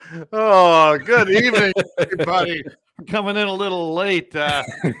Oh, good evening, everybody. We're coming in a little late.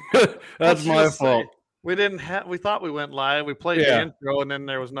 That's my fault. We didn't have. We thought we went live. We played the Yeah. intro, and then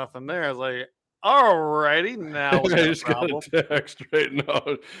there was nothing there. I was like, "All righty, now we I got a just got problem." a text right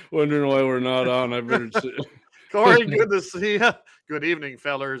now, wondering why we're not on. I better sit. Corey, good to see you. Good evening,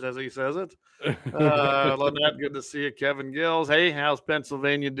 fellers, as he says it. Lynette, good to see you. Kevin Gills, hey, how's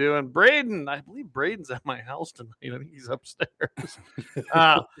Pennsylvania doing? Braden, I believe Braden's at my house tonight. I think he's upstairs.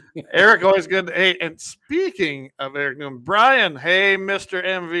 Eric, always good. Hey, and speaking of Eric, Brian, hey, Mr.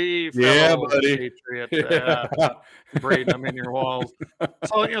 MV, Yeah, fellow buddy. Patriot. Yeah. Braden, I'm in your walls.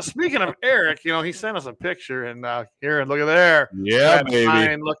 So, speaking of Eric, he sent us a picture, and here, look at there. Yeah, That baby.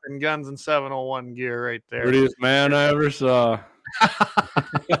 fine looking Guns and 701 gear right there. Prettiest man I ever saw.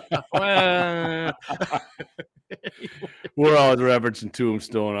 We're all referencing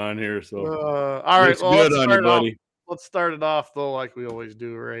Tombstone on here, so all right. Well, good on you, buddy. Let's start it off though, like we always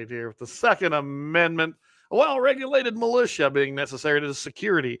do, right here with the Second Amendment. A well-regulated militia being necessary to the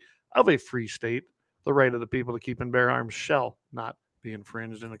security of a free state. The right of the people to keep and bear arms shall not be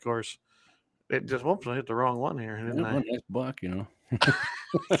infringed. And of course, it just whoops, I hit the wrong one here, didn't I? Nice buck, Damn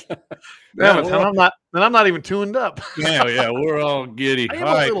it, I'm not even tuned up. Yeah, we're all giddy. I am all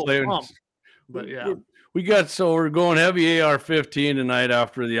a right, little pumped, but yeah. We're going heavy AR-15 tonight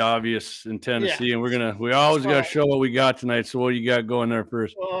after the obvious in Tennessee, and we always got to show what we got tonight. So what do you got going there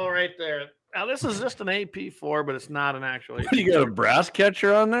first? Well, right there. Now this is just an AP4, but it's not not actual AP4. You got a brass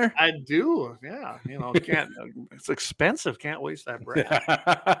catcher on there? I do. Yeah, can't. It's expensive. Can't waste that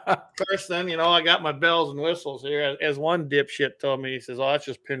brass. First, then I got my bells and whistles here. As one dipshit told me, he says, "Oh, that's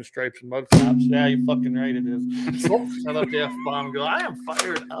just pinstripes and mud flaps." Yeah, you fucking right, it is. So, set up the F-bomb. And go. I am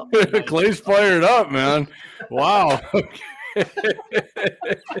fired up. Clay's fired up, man. Wow.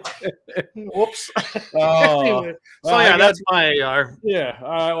 Whoops. Anyway, that's my AR. Yeah. All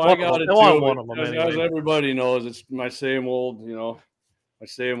right. Well, I got it too. One of them, as everybody knows, it's my same old,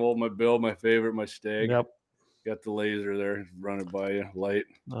 my build, my favorite, my Stag. Yep. Got the laser there, running by you, light.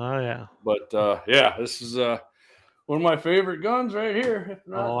 Oh yeah. But this is one of my favorite guns right here.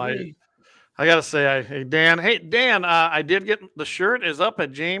 I gotta say, hey Dan, I did get the shirt is up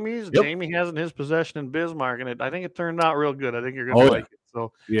at Jamie's. Yep. Jamie has in his possession in Bismarck, and I think it turned out real good. I think you're gonna like it.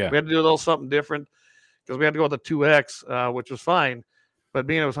 So yeah, we had to do a little something different because we had to go with the 2X, which was fine. But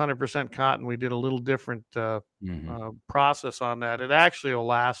being it was 100% cotton, we did a little different process on that. It actually will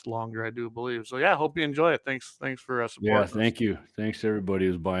last longer, I do believe. So yeah, hope you enjoy it. Thanks for supporting. Yeah, thank you. Thanks to everybody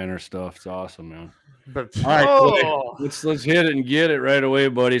who's buying our stuff. It's awesome, man. But all right, let's hit it and get it right away,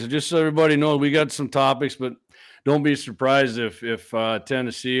 buddy. So just so everybody knows, we got some topics, but don't be surprised if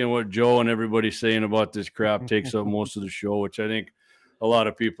Tennessee and what Joe and everybody's saying about this crap takes up most of the show, which I think a lot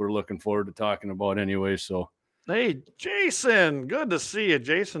of people are looking forward to talking about anyway. So. Hey, Jason, good to see you.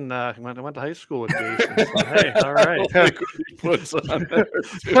 Jason went to high school with Jason. So, hey, all right. He puts on there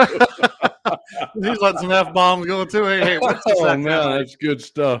He's letting some F-bombs go too. Hey, what's man, that's good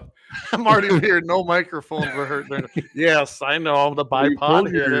stuff. I'm already here. No microphones were hurt there. Yes, I know. The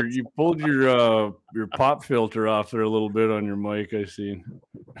bipod. You pulled your pop filter off there a little bit on your mic, I see.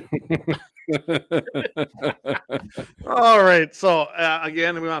 All right. So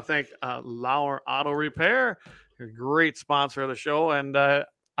again, we want to thank Lauer Auto Repair, a great sponsor of the show. And I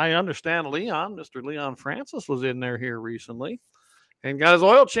understand Mr. Leon Francis was in there here recently and got his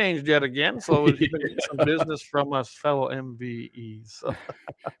oil changed yet again. So he's been getting some business from us fellow MVEs.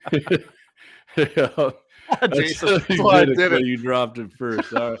 Yeah. Jason, I did it. You dropped it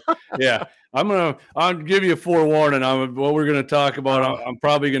first. Yeah, I'll give you a forewarning. What we're gonna talk about. I'm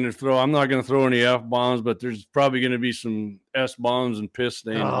probably gonna I'm not gonna throw any F bombs, but there's probably gonna be some S bombs and piss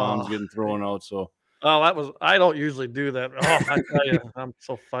stain bombs getting thrown out. So. I don't usually do that. Oh, I tell you, I'm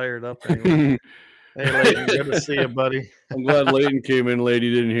so fired up. Anyway. Hey, Leighton, good to see you, buddy. I'm glad Leighton came in late.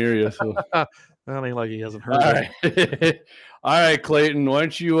 He didn't hear you. So. I ain't like he hasn't heard it. All right, Clayton, why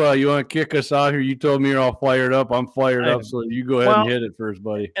don't you want to kick us out here? You told me you're all fired up. I'm fired up, so you go ahead and hit it first,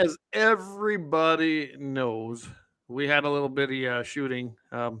 buddy. As everybody knows, we had a little bitty shooting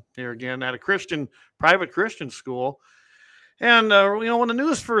here again at a private Christian school. And, when the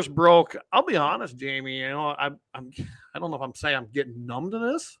news first broke, I'll be honest, Jamie, I don't know if I'm saying I'm getting numb to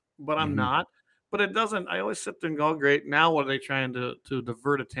this, but I'm not. But it doesn't, I always sit there and go, great, now what are they trying to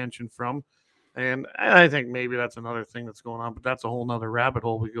divert attention from? And I think maybe that's another thing that's going on, but that's a whole nother rabbit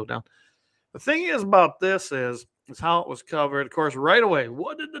hole we go down. The thing is about this is how it was covered. Of course, right away,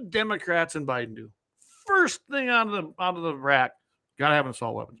 what did the Democrats and Biden do? First thing out of the rack, got to have an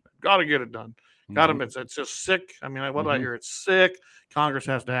assault weapons ban. Got to get it done. Got to admit, it's just sick. I mean, what do I hear? It's sick. Congress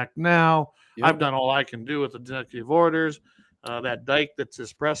has to act now. Yep. I've done all I can do with executive orders. That Dyke, that's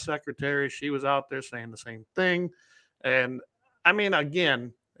his press secretary, she was out there saying the same thing. And I mean,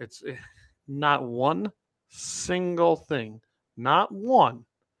 again, it's not one single thing, not one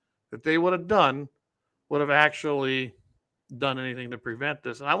that they would have done would have actually done anything to prevent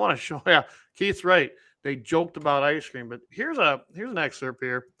this. And I want to show, yeah, Keith's right. They joked about ice cream, but here's an excerpt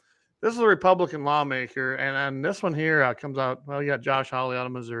here. This is a Republican lawmaker, and this one here comes out. Well, you got Josh Hawley out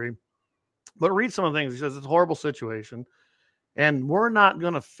of Missouri, but read some of the things he says. It's a horrible situation, and we're not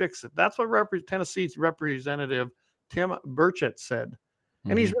going to fix it. That's what Tennessee's Representative Tim Burchett said,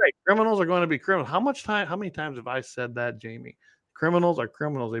 and he's right. Criminals are going to be criminals. How many times have I said that, Jamie? Criminals are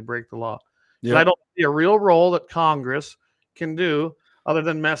criminals. They break the law. Yep. So I don't see a real role that Congress can do other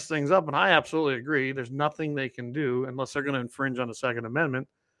than mess things up. And I absolutely agree. There's nothing they can do unless they're going to infringe on the Second Amendment.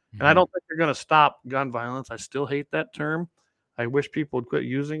 And I don't think they're going to stop gun violence. I still hate that term. I wish people would quit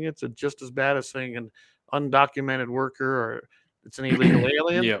using it. It's just as bad as saying an undocumented worker or it's an illegal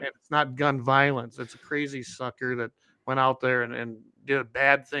alien. Yep. And it's not gun violence. It's a crazy sucker that went out there and did a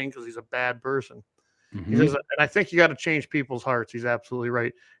bad thing because he's a bad person. He says, and I think you got to change people's hearts. He's absolutely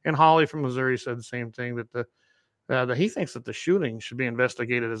right. And Hawley from Missouri said the same thing, that that he thinks that the shooting should be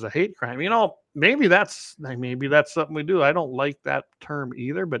investigated as a hate crime. You know, maybe that's something we do. I don't like that term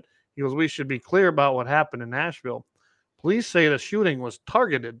either, but he goes, we should be clear about what happened in Nashville. Police say the shooting was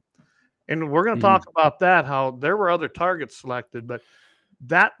targeted. And we're going to talk about that, how there were other targets selected, but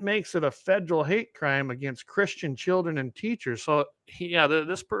that makes it a federal hate crime against Christian children and teachers. So,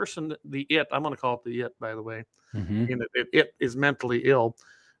 this person, I'm going to call it the it, by the way, it is mentally ill,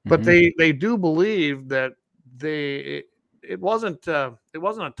 but they do believe that it wasn't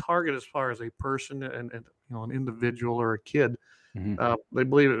a target as far as a person and an individual or a kid. They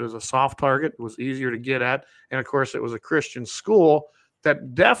believe it was a soft target. It was easier to get at, and of course, it was a Christian school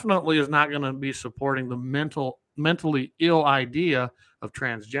that definitely is not going to be supporting the mentally ill idea of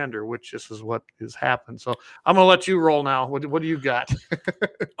transgender, which this is what has happened. So I'm going to let you roll now. What do you got?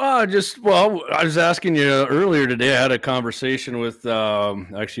 I was asking you earlier today. I had a conversation with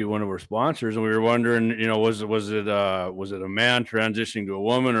actually one of our sponsors, and we were wondering, was it a man transitioning to a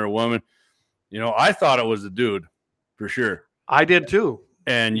woman or a woman? I thought it was a dude for sure. I did too.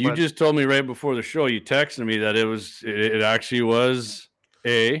 And you just told me right before the show, you texted me that it actually was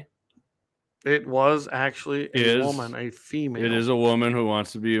It was actually a woman, a female. It is a woman who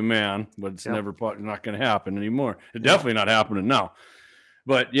wants to be a man, but it's never not going to happen anymore. It's definitely not happening now.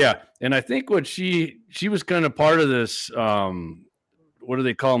 But yeah, and I think what she was kind of part of this. What do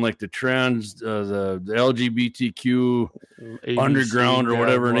they call them? Like the trans, the LGBTQ ABC, underground or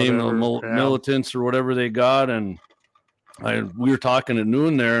whatever name, the militants or whatever they got. And we were talking at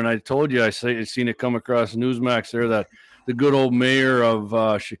noon there, and I told you I seen it come across Newsmax there that the good old mayor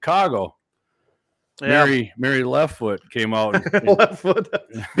of Chicago. Mary Leftfoot came out. Leftfoot,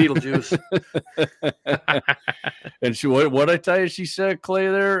 Beetlejuice. And what I tell you, she said, Clay,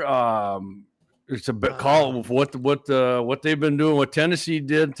 there, it's a bit call of what they've been doing, what Tennessee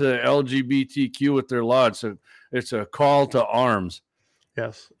did to LGBTQ with their law. It's a call to arms.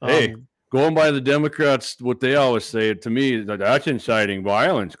 Yes. Hey, going by the Democrats, what they always say to me, that's inciting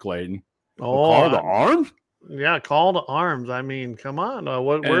violence, Clayton. Call to arms? Yeah, call to arms. I mean, come on.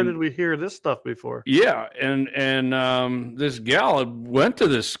 Where did we hear this stuff before? Yeah, and this gal went to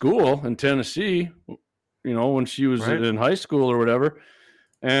this school in Tennessee, when she was in high school or whatever,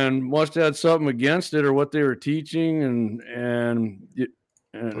 and must have had something against it or what they were teaching, and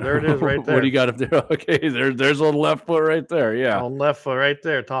well, there it is, right there. What do you got up there? Okay, there's a little left foot right there. Yeah, left foot right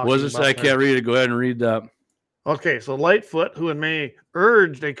there. Talking. Was it? I can't read it. Go ahead and read that. Okay, so Lightfoot, who in May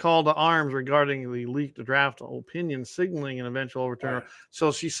urged a call to arms regarding the leaked draft opinion, signaling an eventual overturn. Right.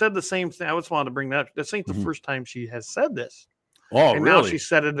 So she said the same thing. I just wanted to bring that up. This ain't the first time she has said this. Oh, and really? Now she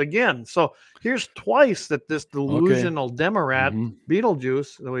said it again. So here's twice that this delusional Democrat,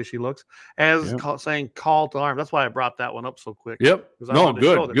 Beetlejuice, the way she looks, as saying call to arms. That's why I brought that one up so quick. Yep. No,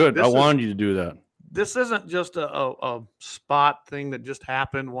 good. I wanted you to do that. This isn't just a spot thing that just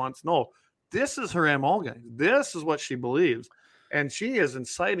happened once. No. This is her MO, guys. This is what she believes. And she is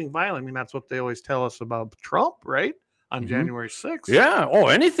inciting violence. I mean, that's what they always tell us about Trump, right? On January 6th. Yeah. Oh,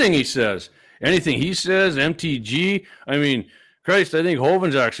 anything he says. MTG. I mean, Christ, I think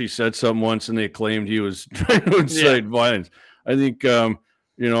Hovens actually said something once and they claimed he was trying to incite violence. I think,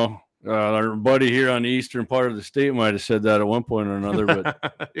 our buddy here on the eastern part of the state might have said that at one point or another. But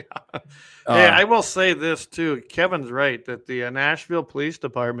I will say this, too. Kevin's right that the Nashville Police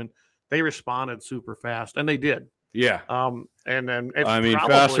Department, they responded super fast, and they did. Yeah. And then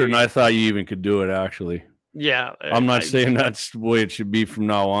faster than I thought you even could do it, actually. Yeah, I'm not saying that's the way it should be from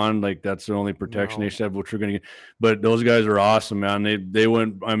now on. Like that's the only protection they said, which we're going to get. But those guys are awesome, man. They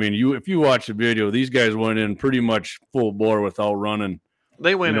went. I mean, if you watch the video, these guys went in pretty much full bore without running.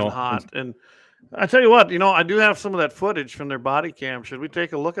 They went in hot, and I tell you what, I do have some of that footage from their body cam. Should we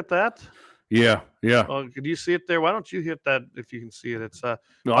take a look at that? Yeah. Oh, could you see it there? Why don't you hit that if you can see it? It's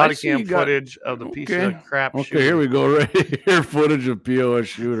body cam footage of the piece of crap. Okay, here we go. Right here, footage of POS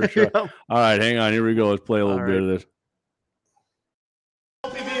shooter shot. All right, hang on. Here we go. Let's play a little bit of this.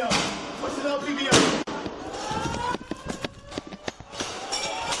 What's an LPBO?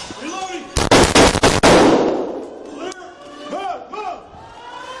 Reloading. Move.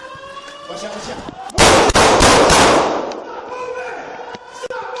 Watch out.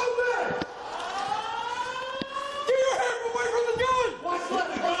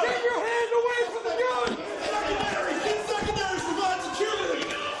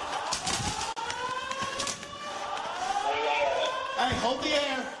 Hold the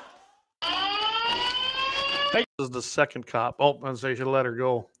air. This is the second cop. Oh, I should have let her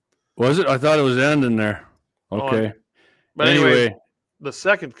go. Was it? I thought it was ending there. Okay. But anyway, the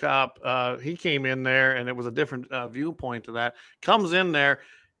second cop, he came in there, and it was a different viewpoint to that. Comes in there,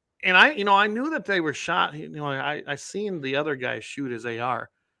 and I knew that they were shot. I seen the other guy shoot his AR,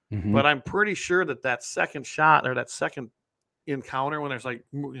 but I'm pretty sure that second shot or that second encounter when there's like,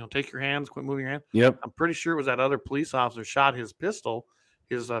 take your hands, quit moving your hand. Yep. I'm pretty sure it was that other police officer shot his pistol,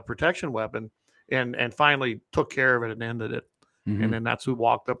 his protection weapon, and finally took care of it and ended it. And then that's who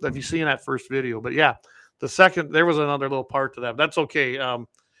walked up. If you see in that first video, but yeah, the second, there was another little part to that. That's okay.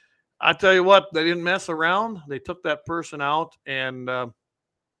 I tell you what, they didn't mess around. They took that person out, and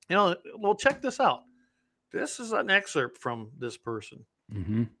well, check this out. This is an excerpt from this person.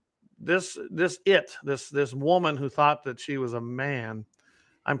 This woman who thought that she was a man.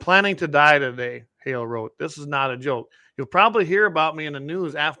 I'm planning to die today, Hale wrote. This is not a joke. You'll probably hear about me in the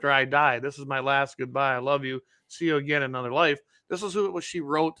news after I die. This is my last goodbye. I love you. See you again in another life. This is what she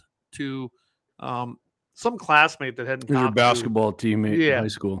wrote to some classmate that hadn't. Her basketball teammate in high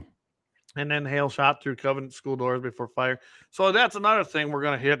school. And then Hale shot through Covenant school doors before fire. So that's another thing we're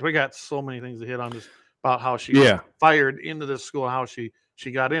going to hit. We got so many things to hit on this about how she fired into this school, how she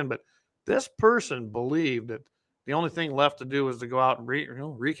got in. But this person believed that the only thing left to do was to go out and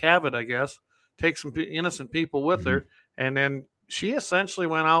wreak havoc, I guess, take some innocent people with her. And then she essentially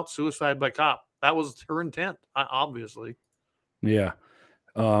went out suicide by cop. That was her intent, obviously. Yeah.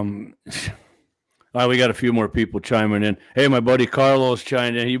 We got a few more people chiming in. Hey, my buddy Carlos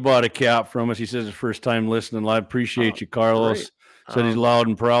chimed in. He bought a cap from us. He says it's first time listening live. Appreciate you, Carlos. Said he's loud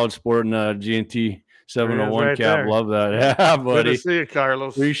and proud sporting a G&T701 cap. There. Love that. Yeah, buddy. Good to see you,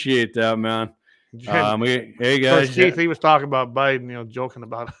 Carlos. Appreciate that, man. Hey, guys. Keith, he was talking about Biden, joking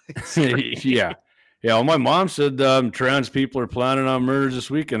about it. Yeah. Yeah, well, my mom said trans people are planning on murders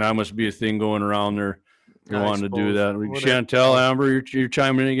this weekend. That must be a thing going around there. You wanting to do that. Chantel, Amber, you're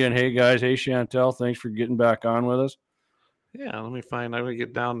chiming in again. Hey, guys. Hey, Chantel. Thanks for getting back on with us. Yeah, let me find. I'm going to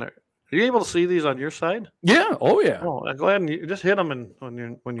get down there. Are you able to see these on your side? Yeah. Oh, yeah. Oh, go ahead and just hit them when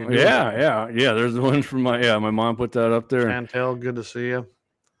you're doing Yeah. There's the one from my mom put that up there. Chantel, good to see you.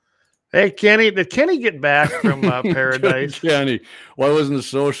 Hey, Kenny, did Kenny get back from Paradise? Kenny, why wasn't the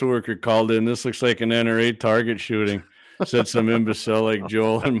social worker called in? This looks like an NRA target shooting, said some imbecile like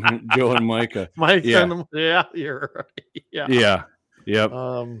Joe and Micah. Yeah, you're right. Yeah. Yep.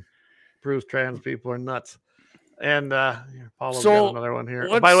 Proves trans people are nuts. And Paula's got another one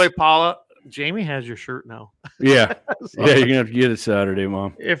here. By the way, Paula, Jamie has your shirt now. Yeah. You're going to have to get it Saturday,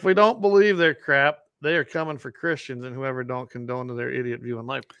 Mom. If we don't believe their crap, they are coming for Christians and whoever don't condone to their idiot view in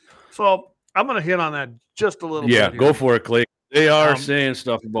life. So I'm going to hit on that just a little bit. Yeah, go for it, Clay. They are saying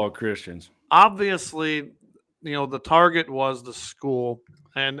stuff about Christians. Obviously, the target was the school,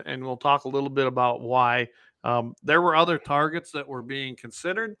 and we'll talk a little bit about why. There were other targets that were being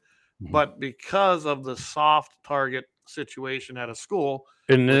considered, but because of the soft target situation at a school,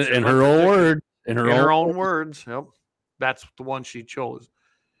 in her own words, yep, that's the one she chose.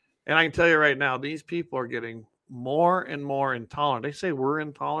 And I can tell you right now, these people are getting more and more intolerant. They say we're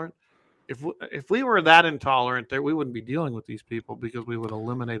intolerant. If we were that intolerant, we wouldn't be dealing with these people because we would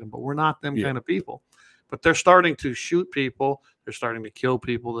eliminate them. But we're not them kind of people. But they're starting to shoot people. They're starting to kill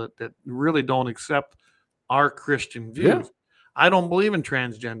people that really don't accept our Christian views. Yeah. I don't believe in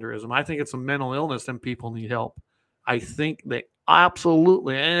transgenderism. I think it's a mental illness and people need help. I think they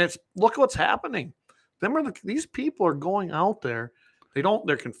absolutely. And look what's happening. These people are going out there.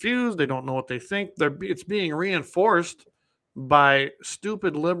 They're confused. They don't know what they think. It's being reinforced by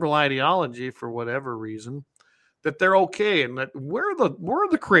stupid liberal ideology for whatever reason. that they're okay and that we're the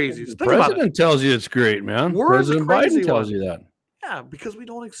crazies. The Think about it. president tells you it's great, man. We're the President crazy Biden tells ones. you that. Yeah, because we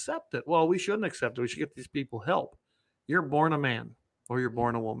don't accept it. Well, we shouldn't accept it. We should get these people help. You're born a man or you're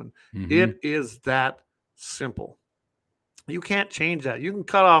born a woman. Mhm. It is that simple. You can't change that. You can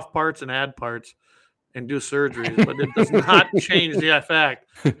cut off parts and add parts and do surgeries, but it does not change the fact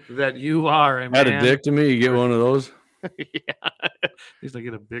that you are a man. Add a dick to me, you get one of those. Yeah. At least I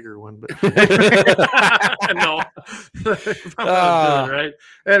get a bigger one, but no, I'm not doing it, right?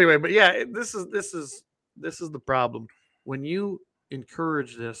 Anyway, but yeah, this is the problem when you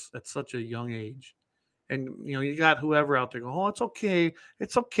encourage this at such a young age, and you got whoever out there going, "Oh, it's okay,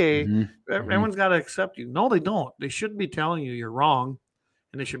 it's okay." Mhm. Everyone's got to accept you. No, they don't. They shouldn't be telling you you're wrong,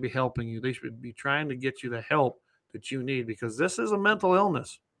 and they should be helping you. They should be trying to get you the help that you need because this is a mental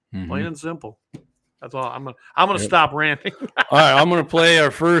illness, plain and simple. That's all. I'm gonna stop ranting. All right, I'm gonna play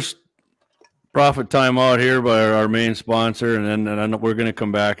our first profit time out here by our main sponsor, and then we're gonna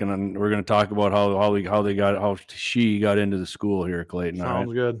come back and then we're gonna talk about how she got into the school here, Clayton.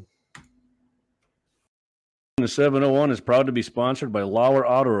 Sounds good. The 701 is proud to be sponsored by Lauer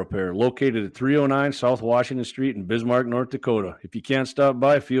Auto Repair, located at 309 South Washington Street in Bismarck, North Dakota. If you can't stop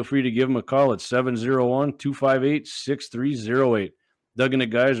by, feel free to give them a call at 701-258-6308. Doug and the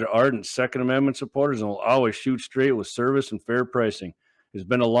guys are ardent Second Amendment supporters and will always shoot straight with service and fair pricing. It's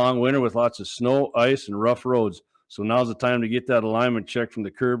been a long winter with lots of snow, ice, and rough roads, so now's the time to get that alignment checked from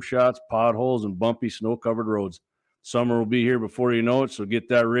the curb shots, potholes, and bumpy snow-covered roads. Summer will be here before you know it, so get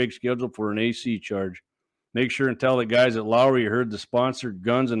that rig scheduled for an AC charge. Make sure and tell the guys at Lowry you heard the sponsored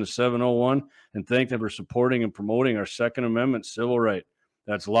Guns in the 701 and thank them for supporting and promoting our Second Amendment civil right.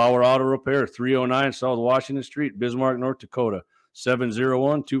 That's Lauer Auto Repair, 309 South Washington Street, Bismarck, North Dakota.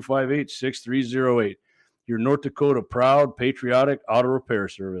 701-258-6308. Your North Dakota proud, patriotic auto repair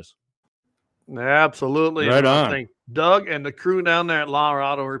service. Absolutely. Right on. Thank Doug and the crew down there at Lauer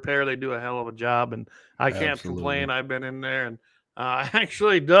Auto Repair. They do a hell of a job, and I can't complain. I've been in there, and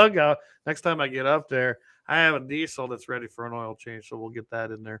actually, Doug, next time I get up there, I have a diesel that's ready for an oil change, so we'll get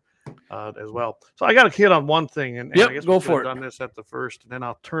that in there as well. So I got to hit on one thing, and I guess go we for it. Done this at the first, and then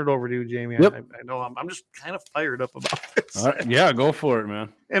I'll turn it over to you, Jamie. Yep. I know I'm just kind of fired up about this. All right. Yeah, go for it,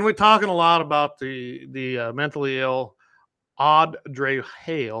 man. And we're talking a lot about the mentally ill Audrey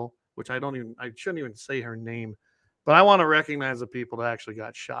Hale, which I shouldn't even say her name, but I want to recognize the people that actually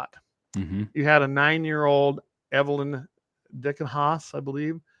got shot. Mm-hmm. You had a 9-year-old Evelyn Dickenhaas, I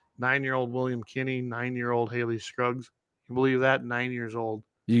believe, 9-year-old William Kinney, 9-year-old Haley Scruggs. You believe that? 9 years old.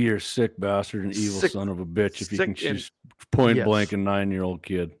 You're a sick bastard and evil son of a bitch if you can shoot point blank a 9-year-old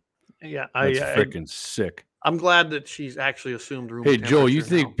kid. Yeah, that's freaking sick. I'm glad that she's actually assumed room. Hey, Joe, you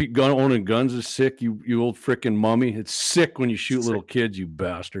think owning guns is sick? You old freaking mummy. It's sick when you shoot little kids, you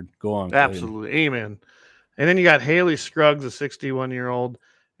bastard. Go on. Absolutely. Clayton. Amen. And then you got Haley Scruggs, a 61-year-old,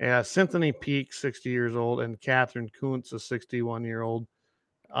 Cynthia Peak, 60 years old, and Catherine Kuntz, a 61-year-old,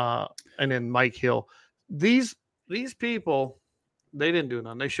 and then Mike Hill. These people, they didn't do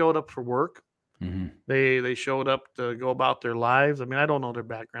nothing. They showed up for work. Mm-hmm. They showed up to go about their lives. I mean, I don't know their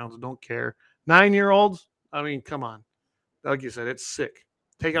backgrounds. I don't care. 9-year-olds, I mean, come on. Like you said, it's sick.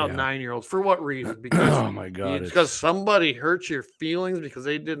 Take out 9-year-olds. For what reason? Because oh my God. Because somebody hurt your feelings because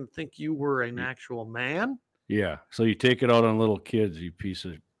they didn't think you were an actual man? Yeah. So you take it out on little kids, you piece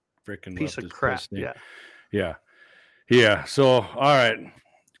of freaking crap. Yeah. Yeah. Yeah. So all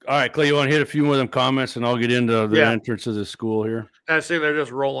right, Clay, you want to hit a few more of them comments and I'll get into the entrance of the school here? I see they're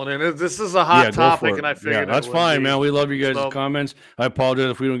just rolling in. This is a hot topic, and I figured that's fine, man. We love you guys' comments. I apologize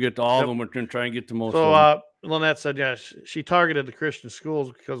if we don't get to all of them. We're going to try and get to most of them. Lynette said, she targeted the Christian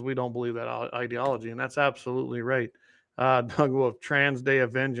schools because we don't believe that ideology, and that's absolutely right. Doug Wolf, Trans Day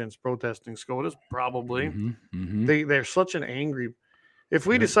of Vengeance protesting SCOTUS, probably. Mm-hmm. They're such an angry. If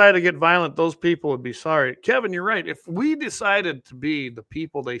we decided to get violent, those people would be sorry. Kevin, you're right. If we decided to be the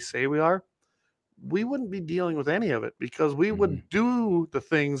people they say we are, we wouldn't be dealing with any of it because we would do the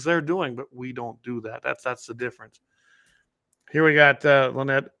things they're doing, but we don't do that. That's the difference. Here we got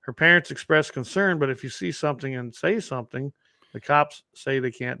Lynette. Her parents express concern, but if you see something and say something, the cops say they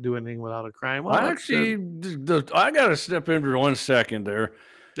can't do anything without a crime. Well, I got to step in for 1 second there.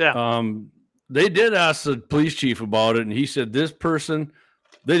 Yeah. They did ask the police chief about it, and he said this person,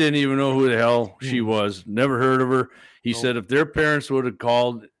 they didn't even know who the hell she was. Never heard of her. He said if their parents would have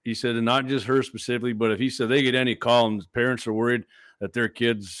called, he said, and not just her specifically, but if he said they get any call and parents are worried that their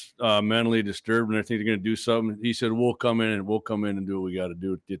kid's mentally disturbed and they think they're going to do something, he said, we'll come in and do what we got to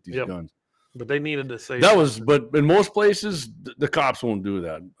do to get these guns. But they needed to say that but in most places, the cops won't do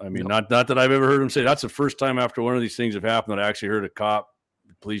that. I mean, not that I've ever heard them say. That's the first time after one of these things have happened that I actually heard a cop,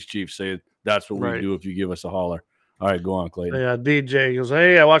 the police chief say, that's what we do if you give us a holler. All right, go on, Clayton. Yeah, DJ goes,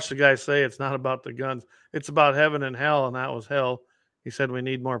 hey, I watched the guy say it's not about the guns. It's about heaven and hell, and that was hell. He said we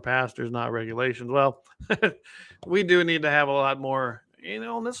need more pastors, not regulations. Well, we do need to have a lot more,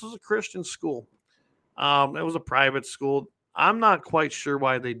 and this was a Christian school. It was a private school. I'm not quite sure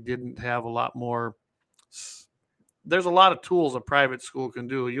why they didn't have a lot more. There's a lot of tools a private school can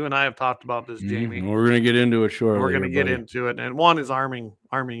do. You and I have talked about this, Jamie. We're going to get into it shortly. We're going to get into it. And one is arming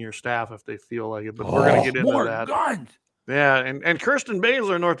your staff if they feel like it. But we're going to get into that. Guns. Yeah, and Kirsten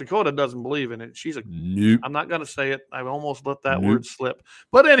Baszler in North Dakota doesn't believe in it. She's a nope. I'm not going to say it. I almost let that word slip.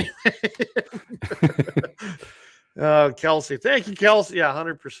 But anyway. Kelsey. Thank you, Kelsey. Yeah,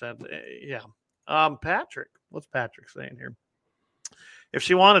 100%. Yeah. Patrick. What's Patrick saying here? If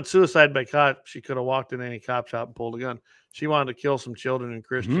she wanted suicide by cop, she could have walked in any cop shop and pulled a gun. She wanted to kill some children and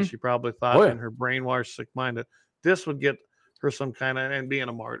Christians. She probably thought in her brainwashed, sick-mind that this would get her some kind of, and being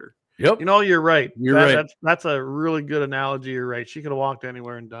a martyr. Yep. You're right. You're right. That's a really good analogy. You're right. She could have walked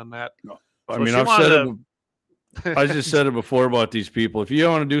anywhere and done that. No. I mean, I've said it. I just said it before about these people. If you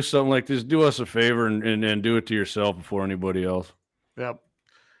want to do something like this, do us a favor and do it to yourself before anybody else. Yep.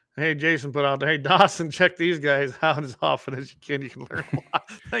 Hey, Jason put out there, hey, Dawson, check these guys out as often as you can. You can learn a lot.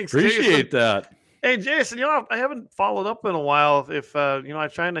 Thanks, Appreciate Jason. that. Hey, Jason, I haven't followed up in a while. If, I'm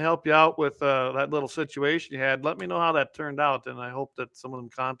trying to help you out with that little situation you had, let me know how that turned out. And I hope that some of them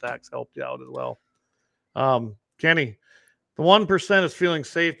contacts helped you out as well. Kenny, the 1% is feeling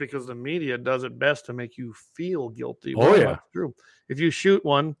safe because the media does it best to make you feel guilty. Oh, yeah. That's true. If you shoot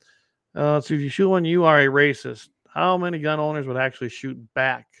one, you are a racist. How many gun owners would actually shoot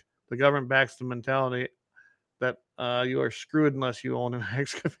back? The government backs the mentality that you are screwed unless you own an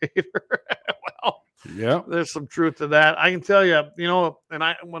excavator. Well, yeah, there's some truth to that. I can tell you,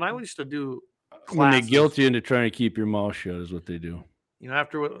 and when I used to do classes, when they guilt you into trying to keep your mouth shut is what they do.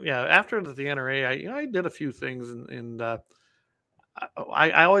 After the NRA, I did a few things, and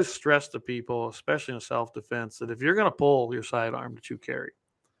I always stress to people, especially in self-defense, that if you're going to pull your sidearm that you carry,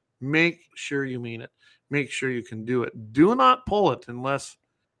 make sure you mean it. Make sure you can do it. Do not pull it unless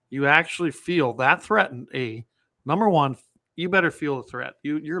you actually feel that threatened. Number one, you better feel the threat.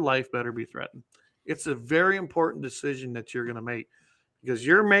 Your life better be threatened. It's a very important decision that you're going to make because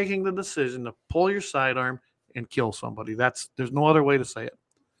you're making the decision to pull your sidearm and kill somebody. There's no other way to say it.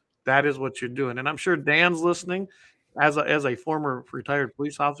 That is what you're doing. And I'm sure Dan's listening as a former retired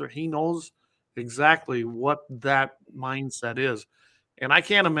police officer. He knows exactly what that mindset is. And I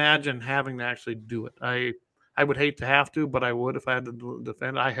can't imagine having to actually do it. I would hate to have to, but I would if I had to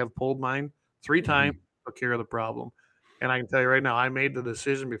defend. I have pulled mine 3 times to take care of the problem. And I can tell you right now, I made the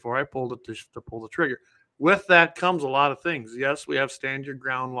decision before I pulled it to pull the trigger. With that comes a lot of things. Yes, we have stand your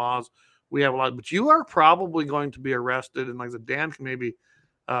ground laws. We have a lot, but you are probably going to be arrested. And like I said, Dan can maybe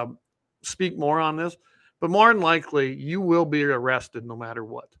speak more on this, but more than likely you will be arrested no matter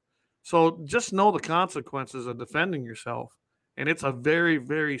what. So just know the consequences of defending yourself. And it's a very,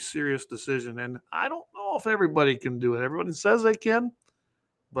 very serious decision. And I don't know if everybody can do it. Everybody says they can,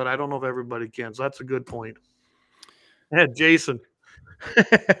 but I don't know if everybody can. So that's a good point. Yeah, Jason.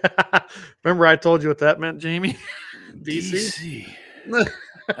 Remember I told you what that meant, Jamie? DC?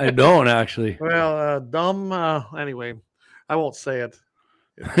 I don't actually. Well, dumb. Anyway, I won't say it.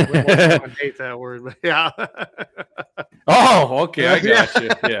 I hate that word, but yeah. Oh, okay. I got you.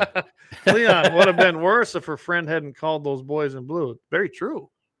 Yeah. Leon, would have been worse if her friend hadn't called those boys in blue. Very true.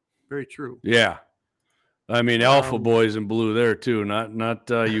 Very true. Yeah. I mean, alpha boys in blue there too, not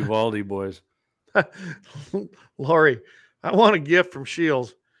Uvalde boys. Lori, I want a gift from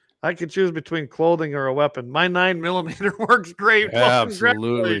Shields. I could choose between clothing or a weapon. My 9mm works great.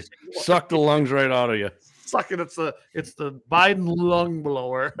 Absolutely. Suck the lungs right out of you. Suck it. It's the Biden lung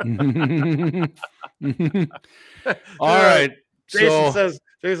blower. All right.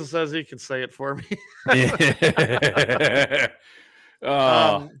 Jason says he can say it for me.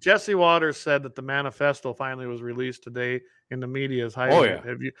 Jesse Waters said that the manifesto finally was released today in the media.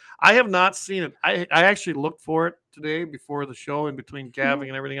 I have not seen it. I actually looked for it today before the show, in between calving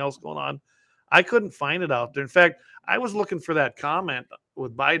and everything else going on. I couldn't find it out there. In fact, I was looking for that comment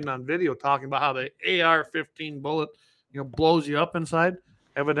with Biden on video talking about how the AR-15 bullet, blows you up inside.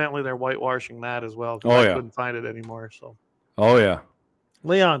 Evidently, they're whitewashing that as well. I couldn't find it anymore. So. Oh yeah.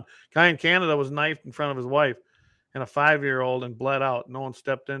 Leon, guy in Canada was knifed in front of his wife and a 5-year-old and bled out. No one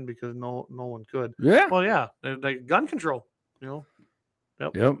stepped in because no one could. Yeah. Well, yeah, they gun control. Yep.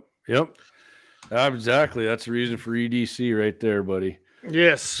 Exactly. That's the reason for EDC right there, buddy.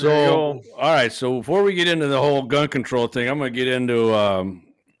 Yes. So, all right. So before we get into the whole gun control thing, I'm going to get into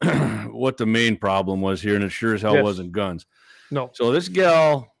what the main problem was here, and it sure as hell wasn't guns. No. So this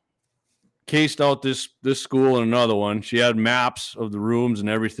gal cased out this school and another one. She had maps of the rooms and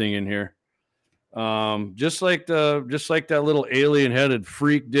everything in here. Just like that little alien-headed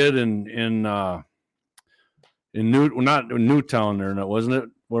freak did in Newtown there, wasn't it?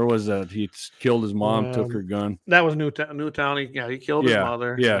 Where was that? He killed his mom, took her gun. That was Newtown. He killed his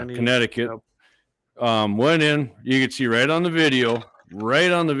mother. Yeah, Connecticut. Went in. You could see right on the video,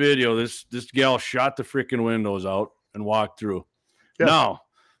 this gal shot the freaking windows out and walked through. Yeah. Now,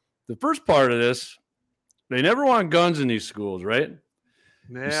 the first part of this, they never want guns in these schools, right?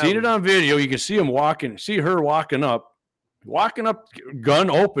 Yeah. You've seen it on video. You can see him see her walking up, gun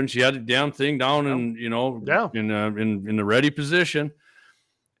open. She had the damn thing down and, in the ready position.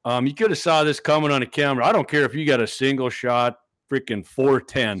 You could have saw this coming on a camera. I don't care if you got a single shot, freaking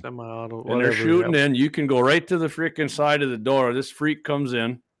 410, and they're shooting in. You can go right to the freaking side of the door. This freak comes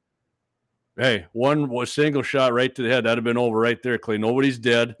in. Hey, one was single shot right to the head. That'd have been over right there, Clay. Nobody's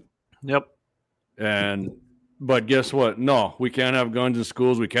dead. Yep. But guess what? No, we can't have guns in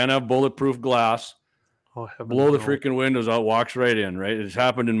schools. We can't have bulletproof glass. Blow the freaking windows out. Walks right in. Right. It's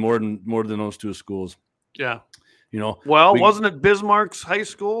happened in more than those two schools. Yeah. Wasn't it Bismarck's high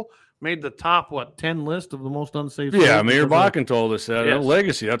school made the top 10 list of the most unsafe? Yeah, Mayor Bakken told us that. Yes.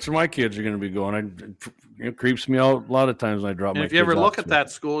 Legacy. That's where my kids are going to be going. It creeps me out a lot of times when I drop my kids. If you ever look at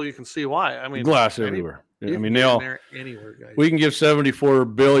that school, you can see why. I mean, glass everywhere. They all anywhere, guys. We can give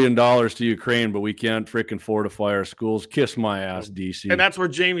 $74 billion to Ukraine, but we can't freaking fortify our schools. Kiss my ass, DC. And that's where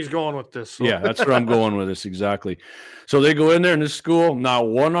Jamie's going with this. So. Yeah, that's where I'm going with this exactly. So they go in there in this school, not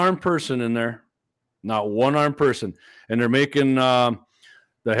one armed person in there. Not one armed person. And they're making the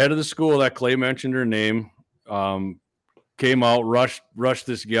head of the school that Clay mentioned her name, came out, rushed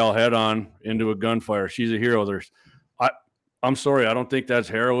this gal head on into a gunfire. She's a hero. I'm sorry, I don't think that's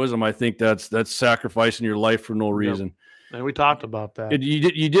heroism. I think that's sacrificing your life for no reason. Yep. And we talked about that.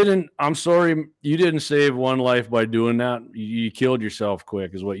 You didn't. I'm sorry, you didn't save one life by doing that. You killed yourself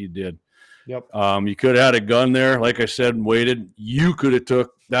quick, is what you did. Yep. You could have had a gun there, like I said, and waited. You could have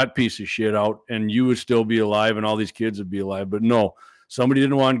took that piece of shit out, and you would still be alive, and all these kids would be alive. But no, somebody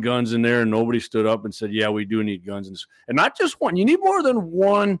didn't want guns in there, and nobody stood up and said, "Yeah, we do need guns." And not just one. You need more than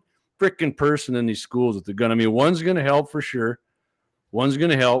one freaking person in these schools with the gun. I mean, one's going to help for sure. One's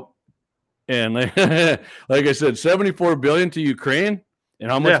going to help. And like I said, $74 billion to Ukraine, and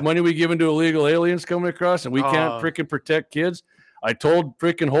how much money we giving to illegal aliens coming across, and we can't freaking protect kids. I told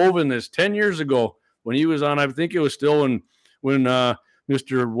freaking Hovind this 10 years ago when he was on. I think it was still when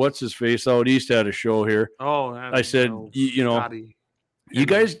Mr. What's his face out east had a show here. I said, you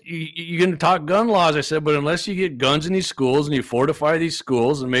guys, you can talk gun laws. I said, but unless you get guns in these schools and you fortify these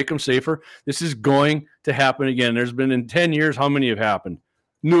schools and make them safer, this is going to happen again. There's been in 10 years, how many have happened?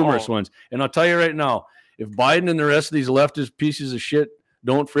 Numerous ones. And I'll tell you right now, if Biden and the rest of these leftist pieces of shit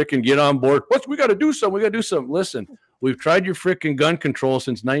don't freaking get on board, we got to do something. Listen, we've tried your freaking gun control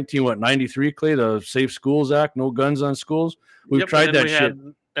since 93, Clay, the Safe Schools Act, no guns on schools. We've tried that shit.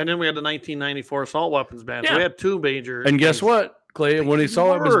 And then we had the 1994 assault weapons ban. So we had two major. And guess what, Clay? When the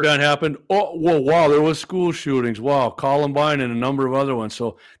assault weapons ban happened, wow, there was school shootings. Wow, Columbine and a number of other ones.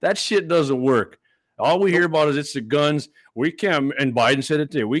 So that shit doesn't work. All we hear about is it's the guns. We can't, and Biden said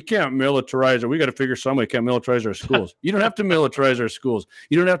it today, we can't militarize it. We got to figure some way can't militarize our schools. You don't have to militarize our schools.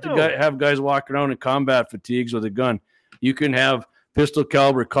 You don't have to have guys walking around in combat fatigues with a gun. You can have pistol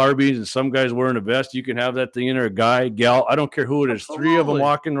caliber carbines and some guys wearing a vest. You can have that thing in there, a guy, gal. I don't care who it is. Absolutely. 3 of them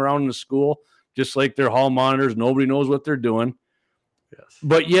walking around in the school, just like they're hall monitors. Nobody knows what they're doing. Yes.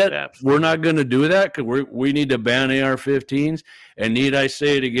 But yet we're not going to do that because we need to ban AR-15s. And need I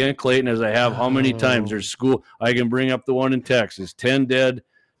say it again, Clayton, as I have how many times? There's school. I can bring up the one in Texas. 10 dead,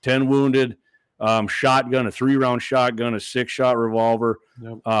 10 wounded, shotgun, a 3-round shotgun, a 6-shot revolver.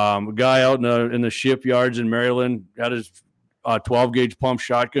 Yep. A guy out in the shipyards in Maryland had his 12-gauge pump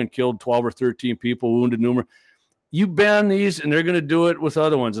shotgun, killed 12 or 13 people, wounded numerous. You ban these, and they're going to do it with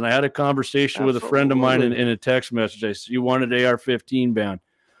other ones. And I had a conversation with a friend of mine in a text message. I said, you wanted AR-15 ban.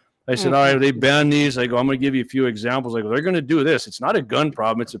 I said, all right, they ban these. I go, I'm going to give you a few examples. I go, they're going to do this. It's not a gun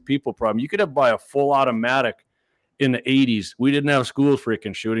problem. It's a people problem. You could have buy a full automatic in the 80s. We didn't have school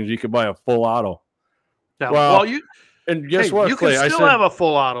freaking shootings. You could buy a full auto. Yeah, well, and guess what, you Clay? can still have a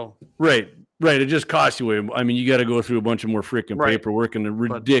full auto. Right. It just costs you way. I mean, you got to go through a bunch of more freaking paperwork and a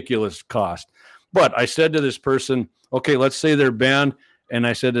ridiculous cost. But I said to this person, okay, let's say they're banned. And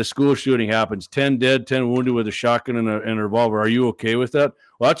I said, the school shooting happens, 10 dead, 10 wounded with a shotgun and a revolver. Are you okay with that?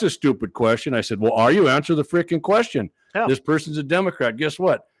 Well, that's a stupid question. I said, well, are you? Answer the freaking question. Yeah. This person's a Democrat. Guess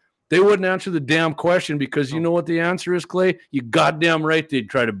what? They wouldn't answer the damn question because you know what the answer is, Clay? You goddamn right they'd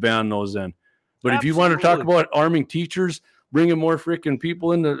try to ban those then. But if you want to talk about arming teachers, bringing more freaking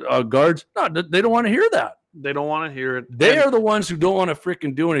people in the guards. No, they don't want to hear that. They don't want to hear it. They are the ones who don't want to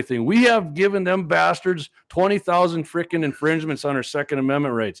freaking do anything. We have given them bastards 20,000 freaking infringements on our Second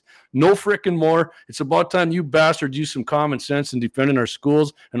Amendment rights. No freaking more. It's about time you bastards use some common sense in defending our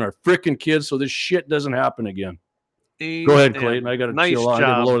schools and our freaking kids so this shit doesn't happen again. Go ahead, Clayton. I got to chill out. I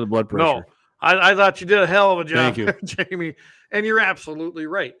got to lower the blood pressure. No, I thought you did a hell of a job, Thank you. Jamie. And you're absolutely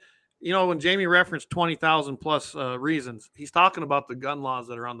right. You know, when Jamie referenced 20,000 plus reasons, he's talking about the gun laws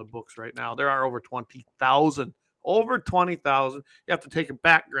that are on the books right now. There are over 20,000. Over 20,000. You have to take a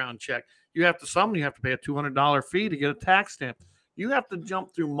background check. You have to pay a $200 fee to get a tax stamp. You have to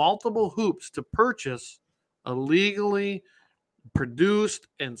jump through multiple hoops to purchase a legally produced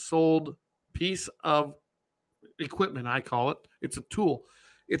and sold piece of equipment, I call it. It's a tool.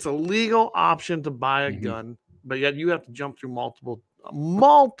 It's a legal option to buy a gun, but yet you have to jump through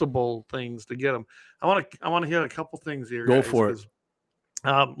multiple things to get them. I want to hit a couple things here. Go guys, for it.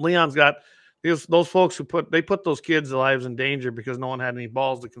 Leon's got those folks who put those kids' lives in danger because no one had any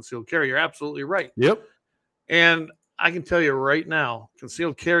balls to concealed carry. You're absolutely right. Yep. And I can tell you right now,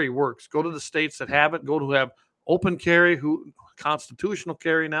 concealed carry works. Go to the states that have it. Go to have open carry, constitutional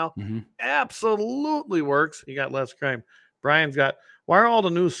carry now. Absolutely works. You got less crime. Brian's got, why are all the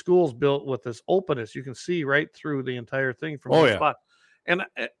new schools built with this openness? You can see right through the entire thing from one spot. And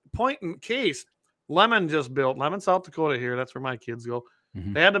point in case, Lemon, South Dakota here. That's where my kids go.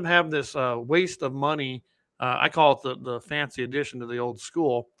 They had them have this waste of money. I call it the fancy addition to the old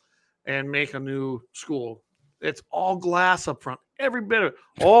school, and make a new school. It's all glass up front, every bit of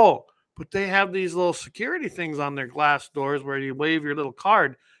it. But they have these little security things on their glass doors where you wave your little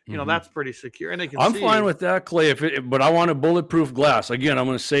card. You know, that's pretty secure. And they can I'm fine with that, Clay. But I want a bulletproof glass. Again, I'm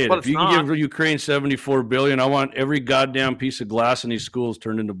going to say it. If you can give Ukraine $74 billion, I want every goddamn piece of glass in these schools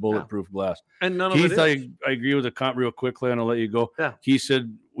turned into bulletproof glass. And none Keith, of it is. I agree with the comp real quickly, and I'll let you go. Yeah. He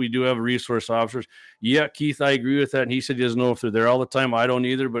said we do have resource officers. Yeah, Keith, I agree with that. And he said he doesn't know if they're there all the time. I don't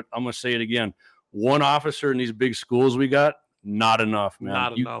either, but I'm going to say it again. One officer in these big schools we got, not enough, man.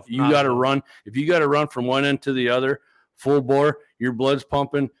 Not enough. You got to run. If you got to run from one end to the other, full bore, your blood's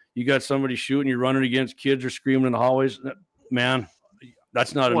pumping, you got somebody shooting, you're running against kids or screaming in the hallways, man,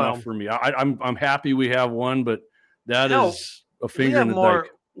 that's not enough for me. I'm happy we have one, but that is a finger in the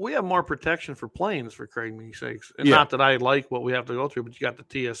dike. We have more protection for planes, for Craig's sakes. And not that I like what we have to go through, but you got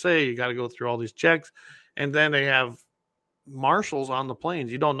the TSA, you got to go through all these checks, and then they have marshals on the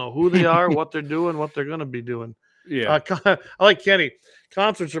planes. You don't know who they are, what they're doing, what they're going to be doing. Yeah. I like Kenny.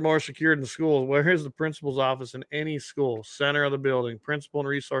 Concerts are more secured in schools. Where is the principal's office in any school? Center of the building. Principal and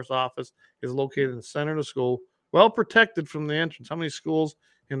resource office is located in the center of the school, well protected from the entrance. How many schools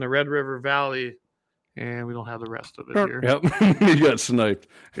in the Red River Valley? And we don't have the rest of it here. Yep. You got sniped.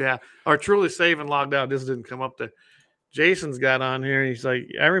 Yeah. Are truly safe and logged out. This didn't come up there. Jason's got on here. He's like,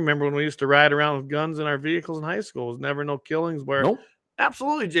 I remember when we used to ride around with guns in our vehicles in high school. It was never no killings. Nope.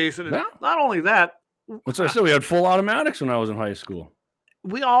 Absolutely, Jason. Yeah. Not only that. What's I said? We had full automatics when I was in high school.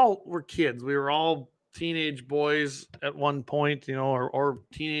 We all were kids. We were all teenage boys at one point, or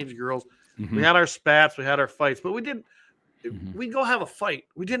teenage girls. We had our spats, we had our fights, but we'd go have a fight.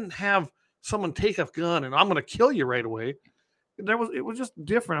 We didn't have someone take a gun and I'm going to kill you right away. It was just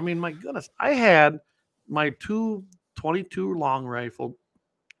different. I mean, my goodness, I had my 222 long rifle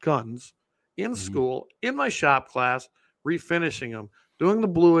guns in school, in my shop class, refinishing them, doing the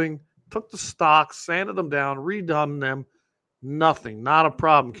bluing, took the stocks, sanded them down, redone them. Nothing, not a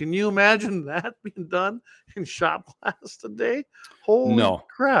problem. Can you imagine that being done in shop class today? Holy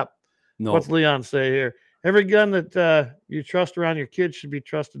crap. No. What's Leon say here? Every gun that you trust around your kids should be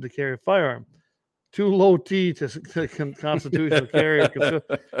trusted to carry a firearm. Too low T to constitutional carry.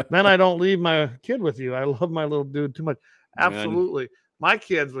 Then I don't leave my kid with you. I love my little dude too much. Absolutely. My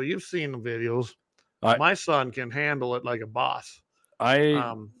kids, well, you've seen the videos. My son can handle it like a boss.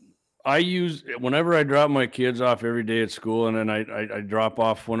 I use, whenever I drop my kids off every day at school, and then I drop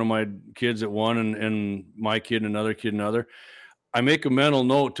off one of my kids at one and my kid and another kid another, I make a mental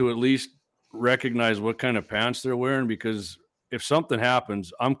note to at least recognize what kind of pants they're wearing, because if something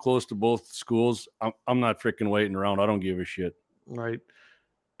happens, I'm close to both schools. I'm not freaking waiting around. I don't give a shit. Right.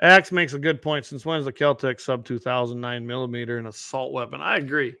 Axe makes a good point. Since when is the Kel-Tec sub 2009 millimeter an assault weapon? I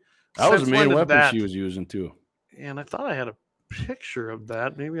agree. That was the main weapon she was using too. And I thought I had a picture of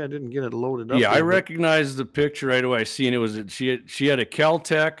that. Maybe I didn't get it loaded up. Yeah, I recognized the picture right away. I seen it was she had a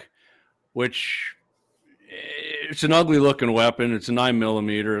Kel-Tec, which it's an ugly looking weapon. It's a 9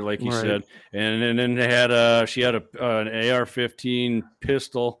 millimeter, like you said, and then she had an AR-15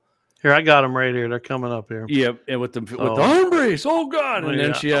 pistol. Here, I got them right here. They're coming up here. Yeah, and with the arm brace. Oh God! And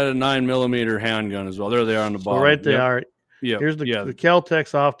then she had a 9 millimeter handgun as well. There they are on the bottom. Right they are. Yeah. Here's the yeah.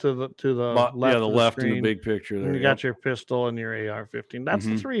 Kel-Tex off to the left. Yeah, the of left in the screen. big picture there. And you got your pistol and your AR-15. That's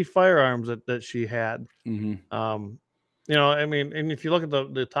the Mhm. 3 firearms that she had. Mm-hmm. You know, I mean, and if you look at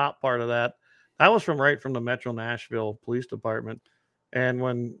the top part of that, that was right from the Metro Nashville Police Department. And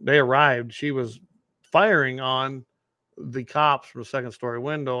when they arrived, she was firing on the cops from a second-story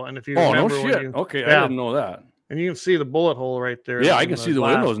window. And if you remember, no when shit. you Okay, I didn't know that. and you can see the bullet hole right there. Yeah, I in can see the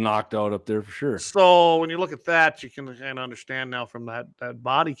glass. windows knocked out up there for sure. So when you look at that, you can kind of understand now from that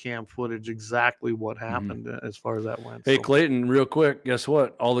body cam footage exactly what happened as far as that went. Hey, So, Clayton, real quick, guess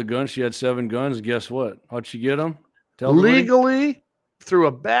what? All the guns, she had 7 guns. Guess what? How'd she get them? Tell everybody. legally, through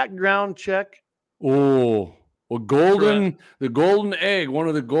a background check. Oh, well, the golden egg, one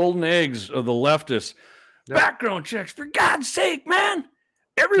of the golden eggs of the leftists. Yep. Background checks, for God's sake, man.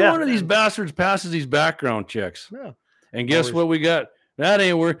 Every one of these bastards passes these background checks. Yeah. And guess what we got? That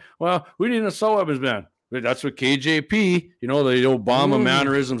ain't where. Well, we need an assault weapons ban. That's what KJP, you know, the Obama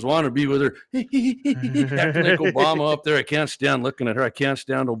mannerisms want to be with her. Acting like Obama up there. I can't stand looking at her. I can't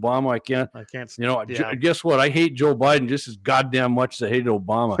stand Obama. I can't. You know, guess what? I hate Joe Biden just as goddamn much as I hated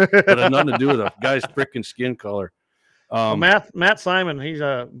Obama. But it has nothing to do with a guy's freaking skin color. Well, Matt Simon, he's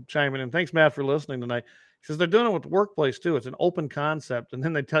chiming in. Thanks, Matt, for listening tonight. He says they're doing it with the workplace too. It's an open concept, and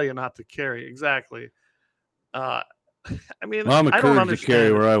then they tell you not to carry. Exactly. I mean, I'm I don't understand to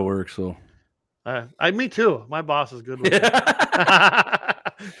carry where I work, so. Me too. My boss is good with it.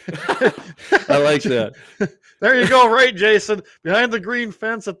 I like that. There you go, right, Jason? Behind the green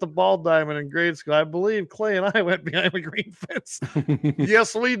fence at the ball diamond in grade school. I believe Clay and I went behind the green fence.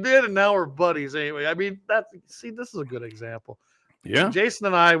 Yes, we did, and now we're buddies anyway. I mean, this is a good example. Yeah. Jason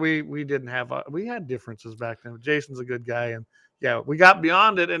and I, we didn't have we had differences back then. Jason's a good guy, and yeah, we got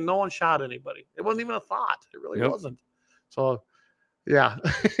beyond it, and no one shot anybody. It wasn't even a thought. It really wasn't. So. Yeah.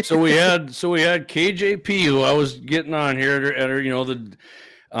 so we had KJP, who I was getting on here at her, you know,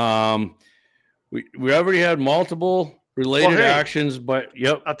 we already had multiple related actions, but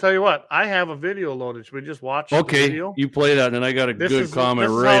I'll tell you what, I have a video loaded. Should we just watch the video? You play that, and then I got a good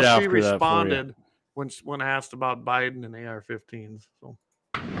comment right after that. She responded when asked about Biden and AR-15s. So.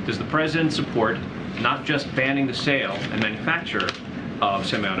 Does the president support not just banning the sale and manufacture of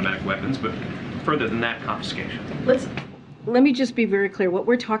semi-automatic weapons, but further than that, confiscation? Let me just be very clear. What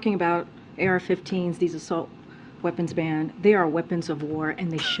we're talking about, AR-15s, these assault weapons ban, they are weapons of war,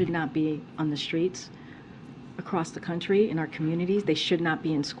 and they should not be on the streets across the country, in our communities. They should not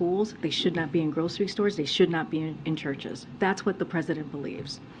be in schools. They should not be in grocery stores. They should not be in churches. That's what the president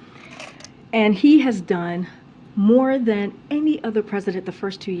believes. And he has done more than any other president the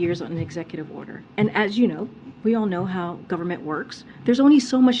first 2 years on an executive order. And as you know, we all know how government works. There's only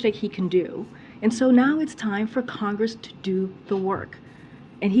so much that he can do. And so now it's time for Congress to do the work.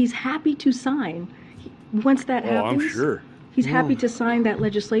 And he's happy to sign, once that happens, I'm sure. He's happy to sign that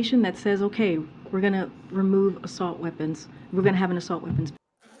legislation that says, okay, we're going to remove assault weapons. We're going to have an assault weapons.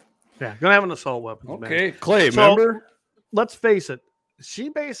 Yeah, going to have an assault weapons. Okay, ban. Clay, remember? Let's face it. She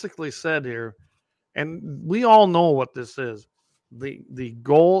basically said here, and we all know what this is. The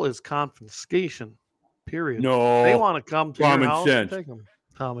goal is confiscation, period. No. They want to come to common your house sense. and take them.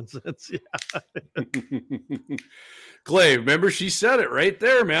 Common sense, yeah. Clay, remember she said it right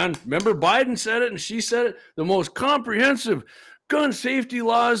there, man. Remember Biden said it and she said it. The most comprehensive gun safety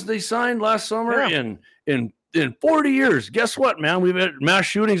laws they signed last summer in 40 years. Guess what, man? We've had mass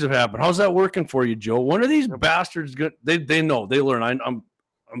shootings have happened. How's that working for you, Joe? One of these bastards, they know, they learn. I'm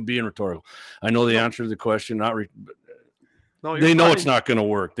being rhetorical. I know the answer to the question. They know it's not going to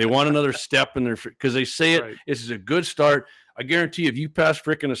work. They want another step in their, because they say it. This is a good start. I guarantee if you pass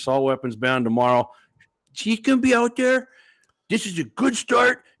freaking assault weapons ban tomorrow, she's going to be out there. This is a good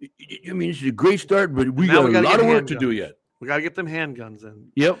start. I mean, this is a great start, but we got a lot of work to do yet. We got to get them handguns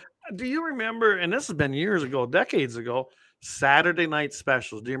in. Yep. Do you remember, and this has been years ago, decades ago, Saturday night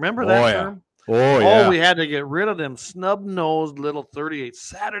specials? Do you remember that term? Yeah. We had to get rid of them snub-nosed little 38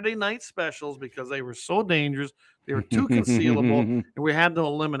 Saturday night specials because they were so dangerous. They were too concealable, and we had to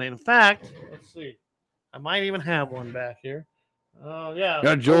eliminate. In fact, let's see. I might even have one back here. Oh, yeah.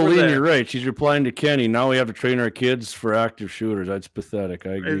 Yeah, Jolene, you're right. She's replying to Kenny. Now we have to train our kids for active shooters. That's pathetic.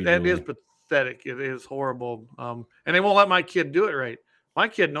 I agree. That is pathetic. It is horrible. And they won't let my kid do it right. My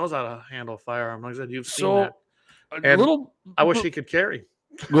kid knows how to handle a firearm. Like I said, you've seen that. I wish he could carry.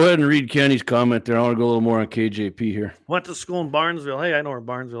 Go ahead and read Kenny's comment there. I want to go a little more on KJP here. Went to school in Barnesville. Hey, I know where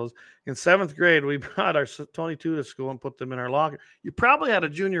Barnesville is. In 7th grade, we brought our 22 to school and put them in our locker. You probably had a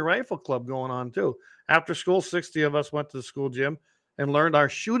junior rifle club going on, too. After school, 60 of us went to the school gym and learned our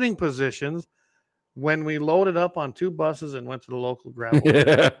shooting positions when we loaded up on 2 buses and went to the local gravel.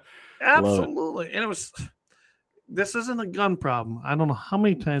 Yeah. Absolutely. And it was this isn't a gun problem. I don't know how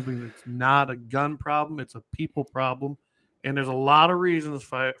many times it's not a gun problem. It's a people problem. And there's a lot of reasons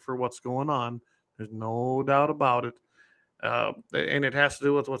for what's going on. There's no doubt about it. And it has to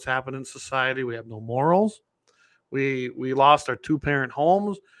do with what's happened in society. We have no morals. We lost our two-parent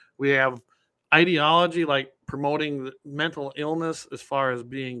homes. We have ideology like promoting mental illness as far as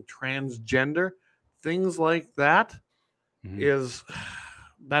being transgender. Things like that is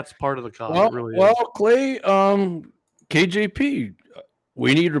that's part of the cause. Well, it really is. Clay, KJP,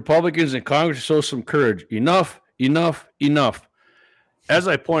 we need Republicans in Congress to show some courage. Enough. As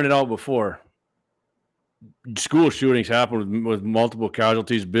I pointed out before, school shootings happen with multiple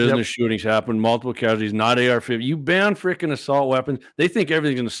casualties. Business shootings happen, multiple casualties, not AR-15. You ban freaking assault weapons. They think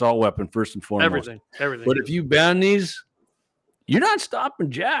everything's an assault weapon first and foremost. Everything. But if you ban these, you're not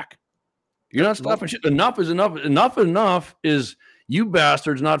stopping jack. You're not stopping shit. Enough is enough. Enough is you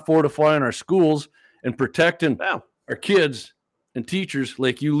bastards not fortifying our schools and protecting our kids and teachers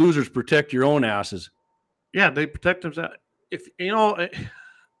like you losers protect your own asses. Yeah, they protect themselves. If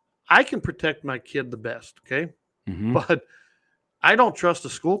I can protect my kid the best, okay? But I don't trust the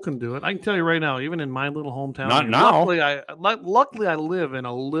school can do it. I can tell you right now, even in my little hometown. Not now. Luckily, I live in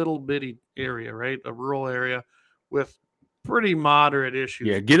a little bitty area, right? A rural area with pretty moderate issues.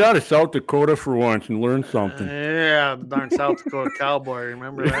 Yeah, get out of South Dakota for once and learn something. Yeah, the darn South Dakota cowboy.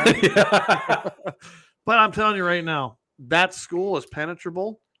 Remember that? But I'm telling you right now, that school is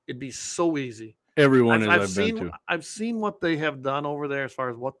penetrable. It'd be so easy. Everyone I've seen what they have done over there as far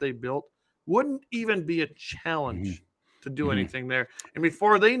as what they built. Wouldn't even be a challenge to do anything there. And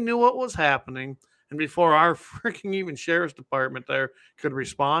before they knew what was happening, and before our freaking even sheriff's department there could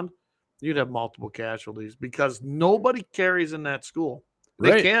respond, you'd have multiple casualties because nobody carries in that school.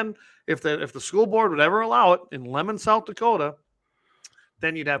 They can, if the school board would ever allow it in Lemon, South Dakota,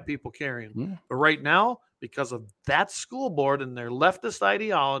 then you'd have people carrying. But right now, because of that school board and their leftist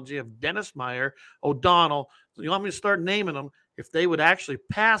ideology of Dennis Meyer, O'Donnell, you want me to start naming them? If they would actually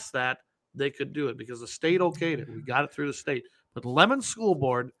pass that, they could do it because the state okayed it. We got it through the state. But Lemon School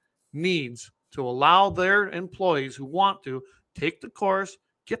Board needs to allow their employees who want to take the course,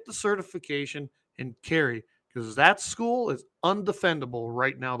 get the certification, and carry because that school is undefendable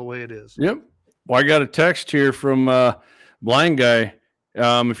right now the way it is. Yep. Well, I got a text here from Blind Guy.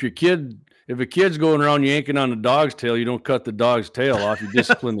 If a kid's going around yanking on the dog's tail, you don't cut the dog's tail off. You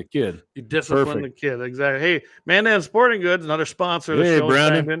discipline the kid. You discipline the kid. Exactly. Hey, Man Sporting Goods, another sponsor of the show.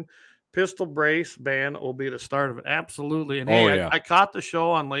 Brandon. Pistol brace ban will be the start of it. Absolutely. And hey, I caught the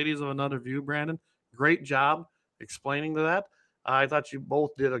show on Ladies of Another View, Brandon. Great job explaining to that. I thought you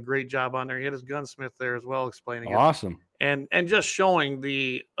both did a great job on there. He had his gunsmith there as well explaining it. Awesome. And just showing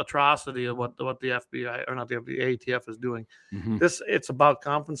the atrocity of what the FBI, or not the FBI, ATF is doing. It's about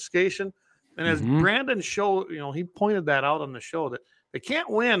confiscation. And as Brandon showed, he pointed that out on the show that they can't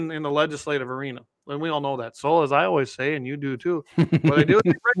win in the legislative arena. And we all know that. So as I always say, and you do too, what they do is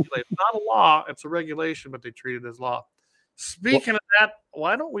they regulate. It's not a law, it's a regulation, but they treat it as law. Speaking of that,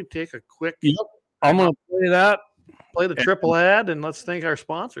 why don't we take a quick I'm gonna play that. Play the triple ad and let's thank our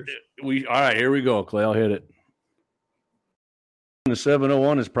sponsors. All right, here we go, Clay. I'll hit it. The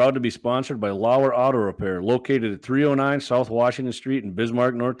 701 is proud to be sponsored by Lauer Auto Repair, located at 309 South Washington Street in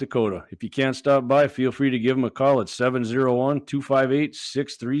Bismarck, North Dakota. If you can't stop by, feel free to give them a call at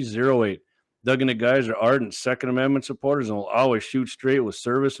 701-258-6308. Doug and the guys are ardent Second Amendment supporters and will always shoot straight with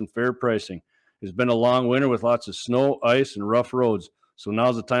service and fair pricing. It's been a long winter with lots of snow, ice, and rough roads, so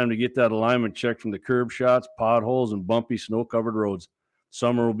now's the time to get that alignment checked from the curb shots, potholes, and bumpy snow-covered roads.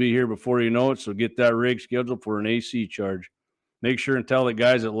 Summer will be here before you know it, so get that rig scheduled for an AC charge. Make sure and tell the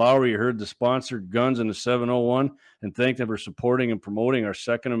guys at Lowry you heard the sponsored Guns in the 701 and thank them for supporting and promoting our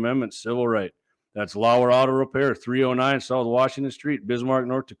Second Amendment civil right. That's Lauer Auto Repair, 309 South Washington Street, Bismarck,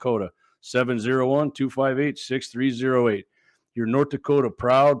 North Dakota, 701-258-6308. Your North Dakota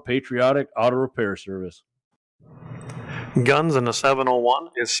proud, patriotic auto repair service. Guns in the 701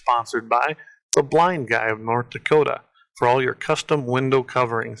 is sponsored by the Blind Guy of North Dakota. For all your custom window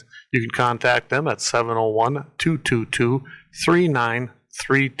coverings, you can contact them at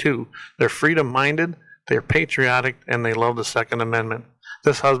 701-222-3932. They're freedom-minded, they're patriotic, and they love the Second Amendment.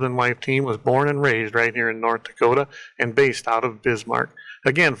 This husband-wife team was born and raised right here in North Dakota and based out of Bismarck.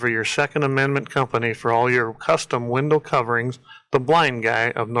 Again, for your Second Amendment company, for all your custom window coverings, the Blind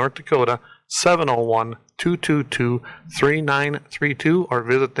Guy of North Dakota, 701-222-3932, or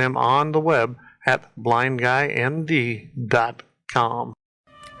visit them on the web at blindguynd.com.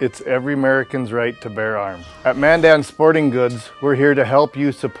 it's every American's right to bear arms. At Mandan Sporting Goods, we're here to help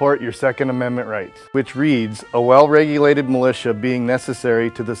you support your Second Amendment rights, which reads, a well-regulated militia being necessary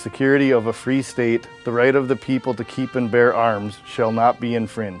to the security of a free state, the right of the people to keep and bear arms shall not be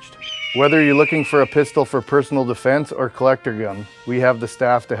infringed. Whether you're looking for a pistol for personal defense or collector gun, we have the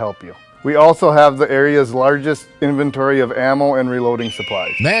staff to help you. We also have the area's largest inventory of ammo and reloading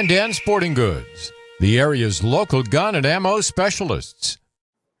supplies. Mandan Sporting Goods, the area's local gun and ammo specialists.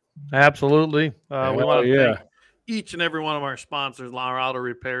 Absolutely. We want to thank yeah. each and every one of our sponsors, La Auto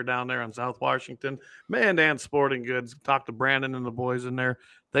Repair down there on South Washington, Mandan Sporting Goods. Talk to Brandon and the boys in there.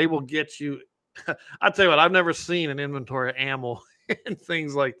 They will get you. I'll tell you what, I've never seen an inventory of ammo and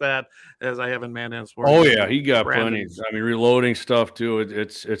things like that as I have in Mandan Sporting Oh Goods. yeah, he got Brandon's. plenty. I mean, reloading stuff too.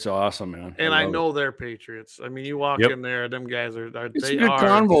 It's awesome, man. And I love know they're Patriots. I mean, you walk Yep. in there, them guys are it's they a good are.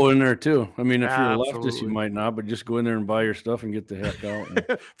 convo in there too. I mean, if you're a leftist, Absolutely. you might not, but just go in there and buy your stuff and get the heck out.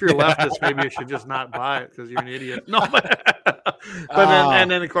 If you're a leftist, maybe you should just not buy it because you're an idiot. No, but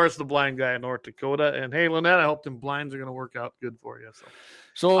then of course the blind guy in North Dakota. And hey, Lynette, I hope them blinds are going to work out good for you.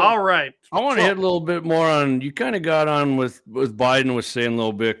 So all right, I want to hit a little bit more on. You kind of got on with Biden was saying a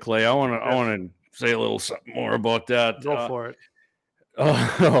little bit, Clay. I want to say a little something more about that. Go for it.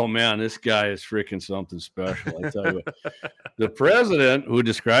 Oh man, this guy is freaking something special. I tell you what. The president, who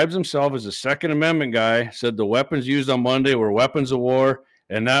describes himself as a Second Amendment guy, said the weapons used on Monday were weapons of war,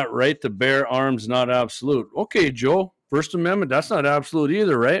 and that right to bear arms not absolute. Okay, Joe, First Amendment, that's not absolute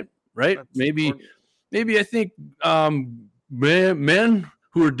either, right? Right? That's Maybe important. I think men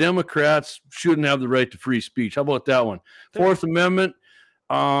who are Democrats shouldn't have the right to free speech. How about that one? Fourth Amendment.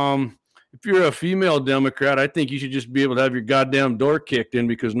 If you're a female Democrat, I think you should just be able to have your goddamn door kicked in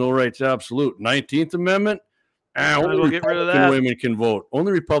because no right's absolute. 19th Amendment. Only get rid of Republican that. women can vote.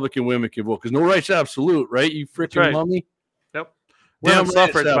 Only Republican women can vote because no right's absolute, right? You freaking right. mummy. Yep. Damn Women's right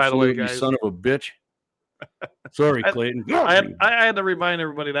it's suffrage, by the way, absolute, you guys. son of a bitch. Sorry, Clayton. I had to remind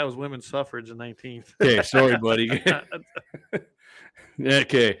everybody that was women's suffrage in 19th. Okay, sorry, buddy.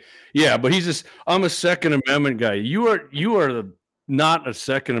 Okay, yeah, but I'm a Second Amendment guy. You are not a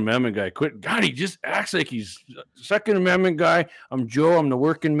Second Amendment guy. Quit. God, he just acts like he's a Second Amendment guy. I'm Joe. I'm the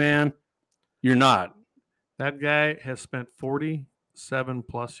working man. You're not. That guy has spent 47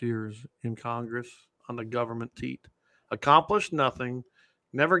 plus years in Congress on the government teat, accomplished nothing,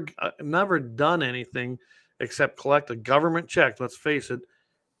 never done anything except collect a government check. Let's face it,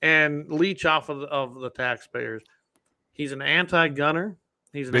 and leech off of the taxpayers. He's an anti-gunner.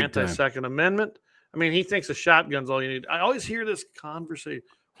 He's an anti-Second Amendment. I mean, he thinks a shotgun's all you need. I always hear this conversation.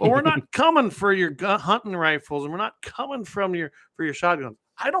 Well, we're not coming for your hunting rifles, and we're not coming for your shotguns.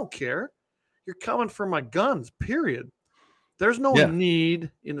 I don't care. You're coming for my guns, period. There's no need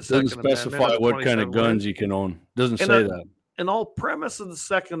in the Second Amendment. Doesn't specify what kind of guns you can own. Doesn't say that. And the whole premise of the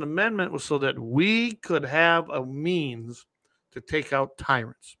Second Amendment was so that we could have a means to take out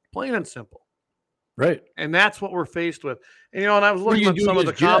tyrants, plain and simple. Right. And that's what we're faced with. And, and I was looking at some of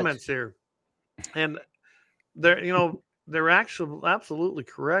the comments here, and they're actually absolutely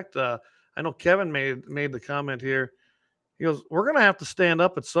correct. I know Kevin made the comment here. He goes, we're going to have to stand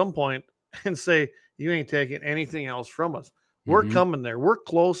up at some point and say, you ain't taking anything else from us. We're coming there. We're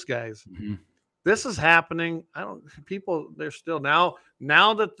close, guys. Mm-hmm. This is happening. They're still now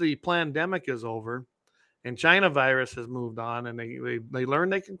that the pandemic is over and China virus has moved on and they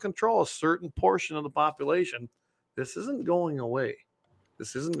learn they can control a certain portion of the population. This isn't going away.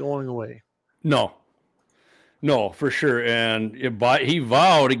 No, for sure. And he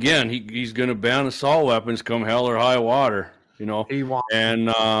vowed again, he's going to ban assault weapons come hell or high water. He wants. And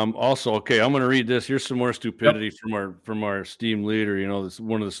also, okay, I'm going to read this. Here's some more stupidity from our esteemed leader. This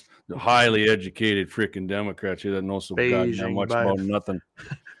one of the highly educated freaking Democrats here that knows so goddamn much about nothing.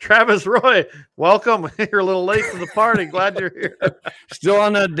 Travis Roy, welcome. You're a little late to the party. Glad you're here. Still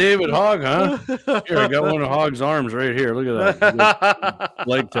on that David Hogg, huh? Here, I got one of Hogg's arms right here. Look at that.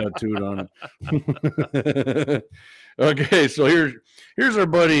 Light tattooed on it. Okay, so here's our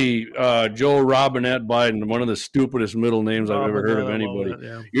buddy Joe Robinette Biden, one of the stupidest middle names I've ever heard of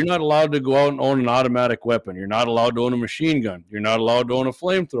anybody. You're not allowed to go out and own an automatic weapon. You're not allowed to own a machine gun. You're not allowed to own a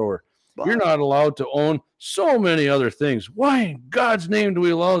flamethrower. You're not allowed to own so many other things. Why in God's name do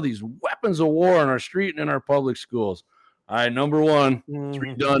we allow these weapons of war on our street and in our public schools? All right, number one, it's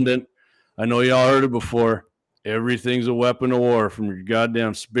redundant. I know y'all heard it before. Everything's a weapon of war, from your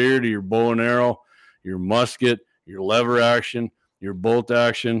goddamn spear to your bow and arrow, your musket, your lever action, your bolt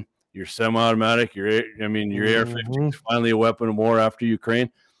action, your semi-automatic, your AR-15 is finally a weapon of war after Ukraine.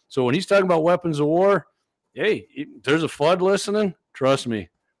 So when he's talking about weapons of war, hey, there's a FUD listening. Trust me,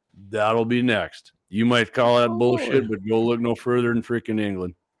 that'll be next. You might call that bullshit, but go look no further than freaking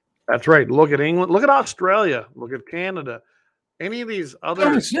England. That's right. Look at England. Look at Australia. Look at Canada. Any of these other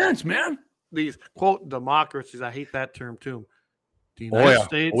Common sense, man. these quote democracies. I hate that term too. The Oh United yeah,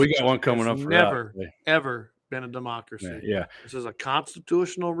 States we got one coming has up for never that. ever been a democracy. Yeah. This is a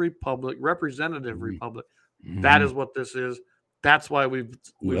constitutional republic, representative Mhm. republic. Mhm. That is what this is. That's why we've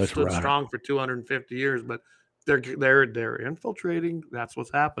that's stood right. strong for 250 years. But they're infiltrating. That's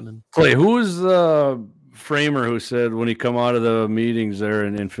what's happening. Clay, who was the framer who said when he come out of the meetings there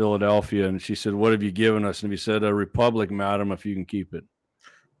in Philadelphia, and she said, "What have you given us?" And he said, "A republic, madam, if you can keep it."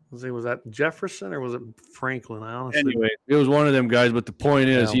 Let's see, was that Jefferson or was it Franklin? I honestly. Anyway, it was one of them guys. But the point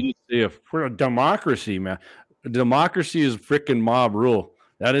is, Yeah. he didn't say if we're a democracy, man. Democracy is freaking mob rule.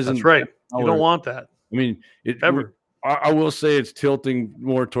 That isn't. That's right. You don't want that. I mean, it ever. I will say it's tilting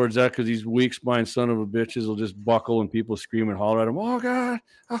more towards that because these weak spine son of a bitches will just buckle and people scream and holler at them. Oh God,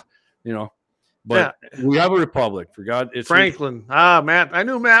 you know. But we have a republic. For God, it's Franklin. Matt. I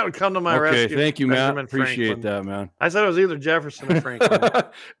knew Matt would come to my rescue. Okay, thank you, Matt. Benjamin Appreciate Franklin. that, man. I said it was either Jefferson or Franklin.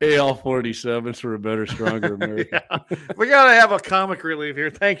 AL-47s for a better, stronger America. Yeah. We gotta have a comic relief here.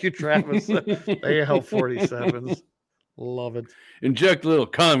 Thank you, Travis. AL-47s. Love it. Inject a little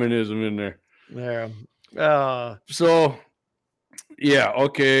communism in there. Yeah. So, yeah,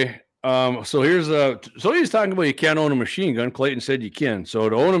 okay. So here's so he's talking about you can't own a machine gun. Clayton said you can. So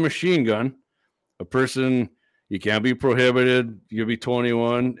to own a machine gun, a person, you can't be prohibited. You'll be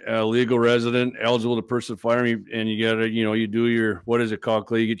 21, legal resident, eligible to purchase a firearm, and you gotta, you do your, what is it called,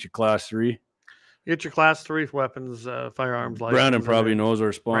 Clay? You get your class 3. Get your class 3 weapons, firearms license. Brandon probably knows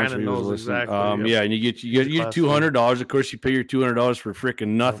our sponsor. Brandon knows exactly. Yeah, and you get $200. Of course, you pay your $200 for freaking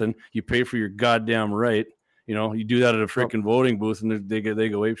nothing. Yep. You pay for your goddamn right. You do that at a freaking voting booth, and they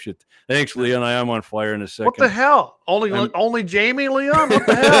go ape shit. Thanks, Leon. I am on fire in a second. What the hell? Only Jamie, Leon? What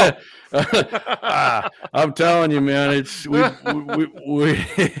the hell? I'm telling you, man. It's we've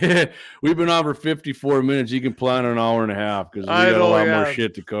been on for 54 minutes. You can plan an hour and a half because we got a lot more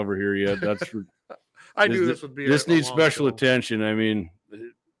shit to cover here yet. That's for. I knew this would be. This needs special attention. I mean,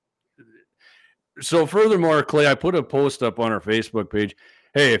 so furthermore, Clay, I put a post up on our Facebook page.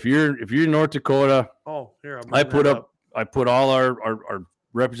 Hey, if you're in North Dakota, I put all our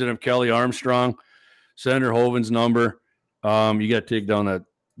Representative Kelly Armstrong, Senator Hoven's number. You got to take down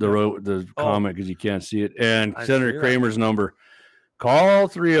the comment because you can't see it, and Senator Kramer's number. Call all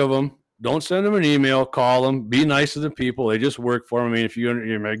 3 of them. Don't send them an email. Call them. Be nice to the people. They just work for them. I mean, if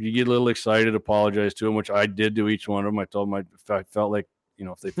you get a little excited, apologize to them, which I did to each one of them. I told them I felt like,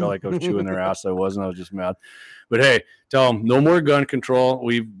 if they felt like I was chewing their ass, I wasn't. I was just mad. But hey, tell them no more gun control.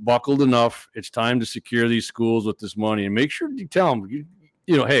 We've buckled enough. It's time to secure these schools with this money. And make sure you tell them,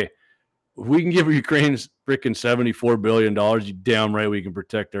 hey, if we can give Ukraine freaking $74 billion, you damn right we can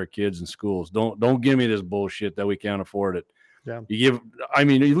protect our kids and schools. Don't give me this bullshit that we can't afford it. Yeah.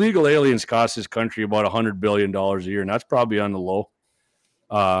 Illegal aliens cost this country about $100 billion a year, and that's probably on the low.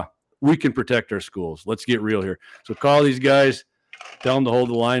 We can protect our schools. Let's get real here. So call these guys, tell them to hold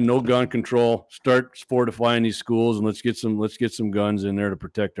the line, no gun control, start fortifying these schools, and let's get some guns in there to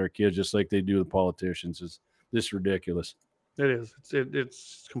protect our kids, just like they do the politicians. It's this ridiculous. It is.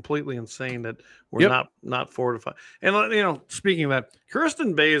 It's completely insane that we're not fortified. And speaking of that,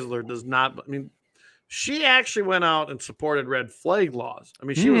 Kirsten Baszler does not. I mean, she actually went out and supported red flag laws. I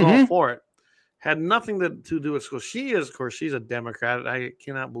mean, she was all for it. Had nothing to do with school. She is, of course, she's a Democrat. I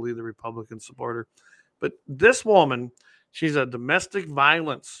cannot believe the Republicans support her. But this woman, she's a domestic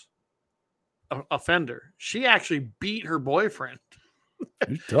violence offender. She actually beat her boyfriend.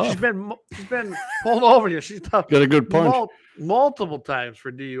 She's been pulled over you. She's tough. Got a good punch. Multiple times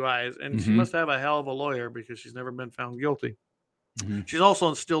for DUIs, and she must have a hell of a lawyer because she's never been found guilty. Mm-hmm. She's also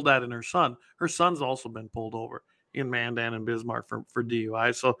instilled that in her son. Her son's also been pulled over in Mandan and Bismarck for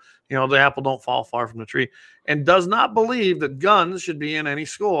DUI. So, the apple don't fall far from the tree, and does not believe that guns should be in any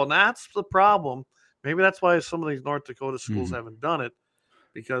school. And that's the problem. Maybe that's why some of these North Dakota schools haven't done it,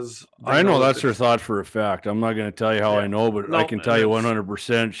 because I know that's her thought for a fact. I'm not going to tell you how I know, but I can tell you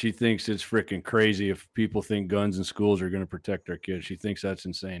 100% she thinks it's freaking crazy if people think guns in schools are going to protect our kids. She thinks that's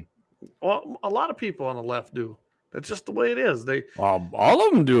insane. Well, a lot of people on the left do. That's just the way it is. All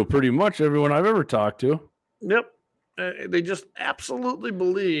of them do, pretty much. Everyone I've ever talked to. Yep. They just absolutely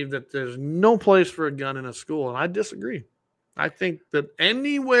believe that there's no place for a gun in a school, and I disagree. I think that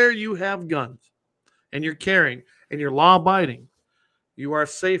anywhere you have guns and you're carrying and you're law-abiding, you are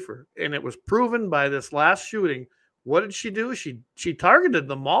safer. And it was proven by this last shooting. What did she do? She targeted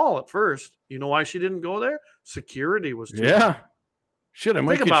the mall at first. You know why she didn't go there? Security was too high. Shit, I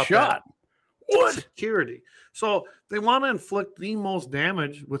might get shot. What? Security. So they want to inflict the most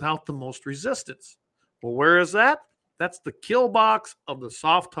damage without the most resistance. Well, where is that? That's the kill box of the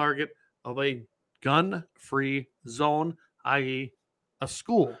soft target of a gun-free zone, i.e., a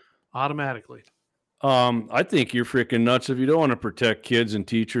school, automatically. I think you're freaking nuts if you don't want to protect kids and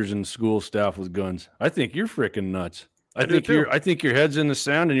teachers and school staff with guns. I think you're freaking nuts. I think your head's in the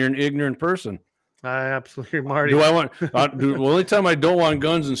sand and you're an ignorant person. I absolutely, Marty. Do I want? The only time I don't want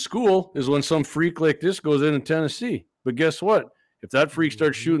guns in school is when some freak like this goes in Tennessee. But guess what? If that freak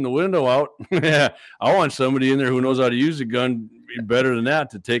starts shooting the window out, yeah, I want somebody in there who knows how to use a gun better than that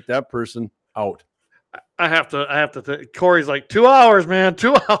to take that person out. I have to. Corey's like 2 hours, man.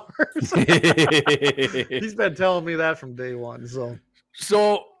 2 hours. He's been telling me that from day one.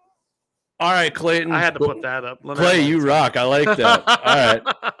 So, all right, Clayton. I had to put that up. Clay, you rock. I like that. All right.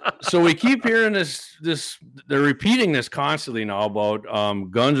 So we keep hearing this. They're repeating this constantly now about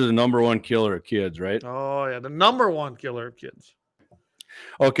guns are the number one killer of kids, right? Oh yeah, the number one killer of kids.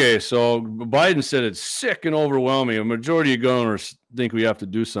 Okay, so Biden said it's sick and overwhelming. A majority of gun owners think we have to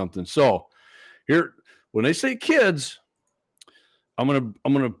do something. So here, when they say kids, I'm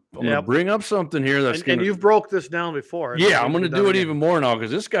gonna bring up something here that's and you've broke this down before. Yeah, I'm gonna do it even more now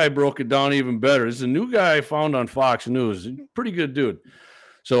because this guy broke it down even better. This is a new guy I found on Fox News. Pretty good dude.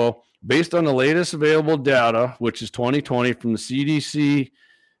 So based on the latest available data, which is 2020 from the CDC,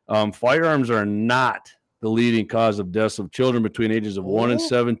 firearms are not the leading cause of deaths of children between ages of 1 and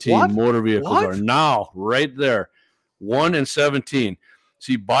 17. What? Motor vehicles What? are now right there. 1 and 17.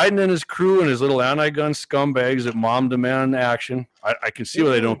 See, Biden and his crew and his little anti-gun scumbags that mom demand action. I can see why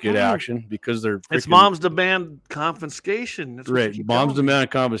they don't get action because they're It's mom's demand confiscation. That's right. Mom's demand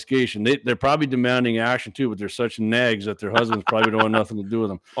confiscation. They're probably demanding action too, but they're such nags that their husbands probably don't want nothing to do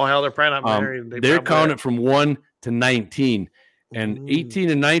with them. Oh hell, they're probably not married. They're counting from 1 to 19. And 18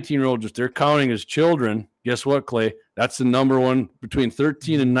 and 19-year-olds, if they're counting as children, guess what, Clay? That's the number one between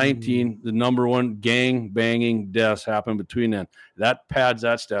 13 and 19. The number one gang banging deaths happen between then. That pads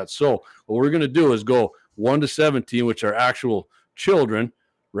that stat. So what we're going to do is go 1 to 17, which are actual children,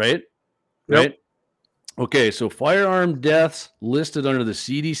 right? Yep. Right. Okay, so firearm deaths listed under the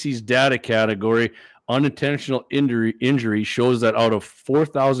CDC's data category, unintentional injury shows that out of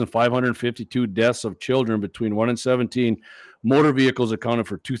 4,552 deaths of children between 1 and 17, motor vehicles accounted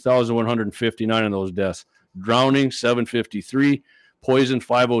for 2,159 of those deaths. Drowning, 753. Poison,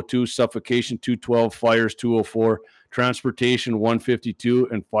 502. Suffocation, 212. Fires, 204. Transportation, 152.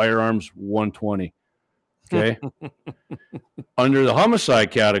 And firearms, 120. Okay? Under the homicide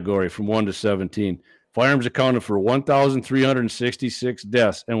category from 1 to 17, firearms accounted for 1,366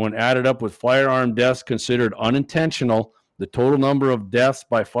 deaths. And when added up with firearm deaths considered unintentional, the total number of deaths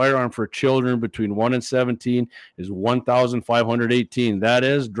by firearm for children between 1 and 17 is 1,518. That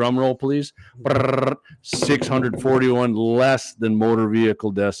is, drum roll please, 641 less than motor vehicle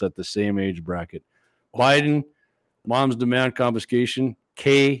deaths at the same age bracket. Biden, mom's demand confiscation,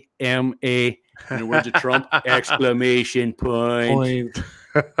 KMA, in the words of Trump, exclamation point.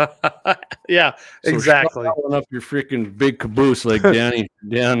 Yeah, So exactly. shove that one up your freaking big caboose like Dan,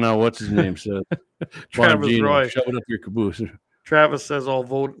 what's his name said. Travis Bongino, Roy. shove it up your caboose. Travis says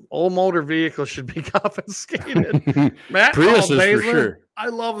all motor vehicles should be confiscated. Matt Priuses called Baszler. for sure. I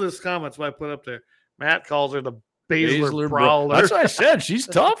love this comment, so I put up there. Matt calls her the Baszler Bro. Prowler. That's what I said. She's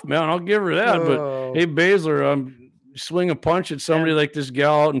tough, man. I'll give her that. Oh. But hey, Baszler, swing a punch at somebody like this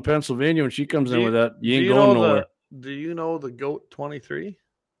gal out in Pennsylvania when she comes in with that. You ain't going nowhere. Do you know the GOAT 23?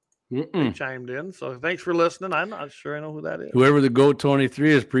 They Mm-mm. chimed in. So thanks for listening. I'm not sure I know who that is. Whoever the GOAT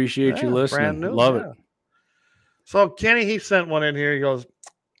 23 is, appreciate you listening. Brand new. Love yeah. it. So Kenny, he sent one in here. He goes,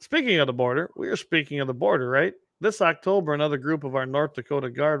 speaking of the border, we are speaking of the border, right? This October, another group of our North Dakota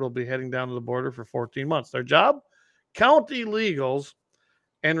Guard will be heading down to the border for 14 months. Their job? Count illegals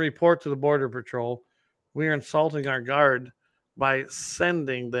and report to the Border Patrol. We are insulting our Guard by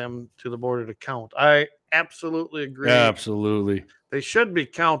sending them to the border to count. I absolutely agree. Absolutely. They should be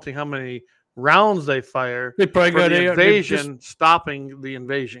counting how many rounds they fire. They probably for got the invasion, stopping the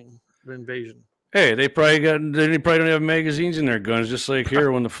invasion. Hey, they probably don't have magazines in their guns, just like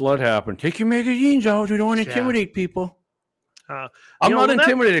here when the flood happened. Take your magazines out. We don't want to intimidate people. I'm not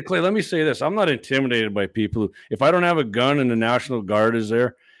intimidated, Clay. Let me say this. I'm not intimidated by people who, if I don't have a gun and the National Guard is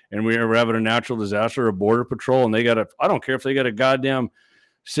there and we ever have a natural disaster or a border patrol and I don't care if they got a goddamn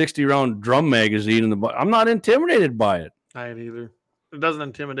 60-round drum magazine in the I'm not intimidated by it. I ain't either. It doesn't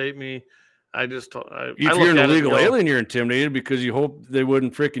intimidate me. If you're an illegal alien, you're intimidated because you hope they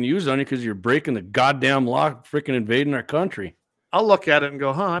wouldn't freaking use on you because you're breaking the goddamn law, freaking invading our country. I'll look at it and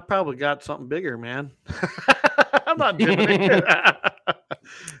go, I probably got something bigger, man. I'm not intimidated.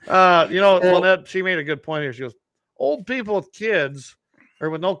 Lynette, she made a good point here. She goes, old people with kids or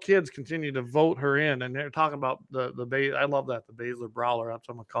with no kids continue to vote her in. And they're talking about I love that, the Baszler Brawler. That's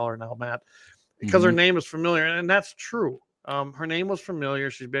what I'm going to call her now, Matt, because her name is familiar. And that's true. Her name was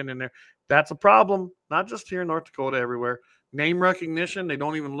familiar. She's been in there. That's a problem, not just here in North Dakota, everywhere. Name recognition, they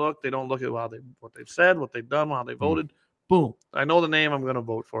don't even look. They don't look at what they've said, what they've done, how they voted. Boom. I know the name. I'm going to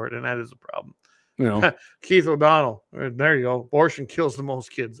vote for it, and that is a problem. You know, Keith O'Donnell. There you go. Abortion kills the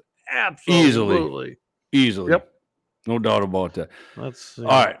most kids. Absolutely. Easily. Yep. No doubt about that. Let's see.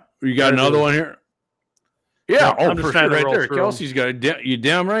 All right. You got another one here? Yeah. I'm just for trying sure. to Right roll there. through Kelsey's got it. You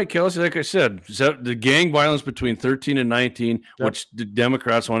damn right, Kelsey. Like I said, the gang violence between 13 and 19, which the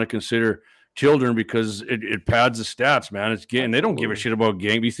Democrats want to consider children because it pads the stats, man. It's gang. They don't give a shit about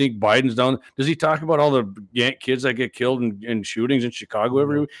gang. Do you think Biden's down? Does he talk about all the kids that get killed in shootings in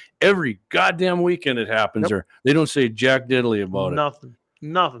Chicago every goddamn weekend it happens there? They don't say jack diddly about it. Nothing.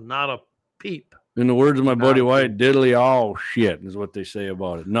 Not a peep. In the words of my buddy Wyatt, diddly all shit is what they say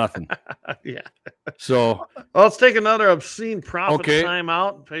about it. Nothing. Yeah. So let's take another obscene profit time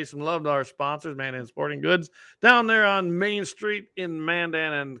out and pay some love to our sponsors, Mandan Sporting Goods, down there on Main Street in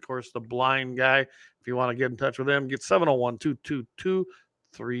Mandan, and of course the Blind Guy. If you want to get in touch with them, get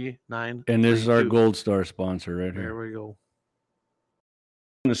 701-222-3932. And this is our Gold Star sponsor right here. There we go.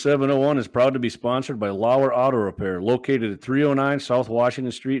 The 701 is proud to be sponsored by Lauer Auto Repair, located at 309 South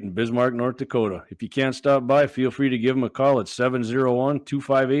Washington Street in Bismarck, North Dakota. If you can't stop by, feel free to give them a call at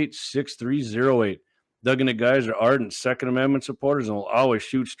 701-258-6308. Doug and the guys are ardent Second Amendment supporters and will always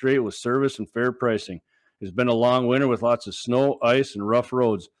shoot straight with service and fair pricing. It's been a long winter with lots of snow, ice, and rough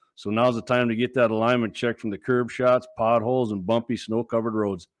roads, so now's the time to get that alignment checked from the curb shots, potholes, and bumpy snow-covered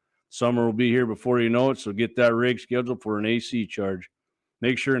roads. Summer will be here before you know it, so get that rig scheduled for an AC charge.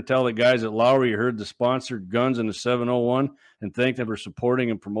 Make sure and tell the guys at Lowry you heard the sponsored Guns in the 701 and thank them for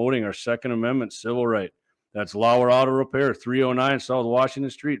supporting and promoting our Second Amendment civil right. That's Lauer Auto Repair, 309 South Washington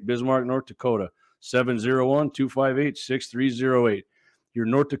Street, Bismarck, North Dakota, 701-258-6308. Your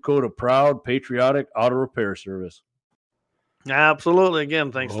North Dakota proud, patriotic auto repair service. Absolutely.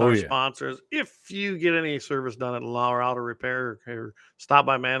 Again, thanks to our sponsors. If you get any service done at Lauer Auto Repair or stop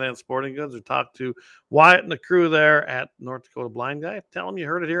by Mandan Sporting Goods or talk to Wyatt and the crew there at North Dakota Blind Guy, tell them you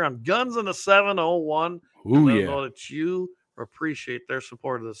heard it here on Guns in the 701. Let them know that you appreciate their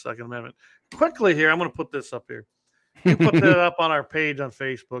support of the Second Amendment. Quickly here, I'm going to put this up here. You put that up on our page on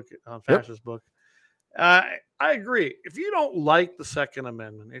Facebook, on Fascist Book. I agree. If you don't like the Second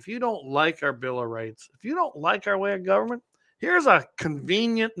Amendment, if you don't like our Bill of Rights, if you don't like our way of government, here's a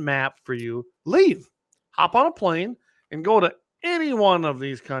convenient map for you. Leave. Hop on a plane and go to any one of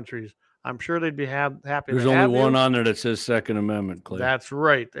these countries. I'm sure they'd be happy to have you. There's only one on there that says Second Amendment, Clay. That's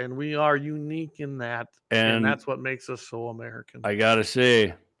right. And we are unique in that. And that's what makes us so American. I got to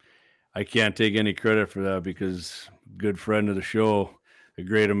say, I can't take any credit for that because a good friend of the show, a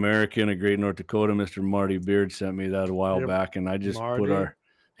great American, a great North Dakota, Mr. Marty Beard sent me that a while back. And I just put our...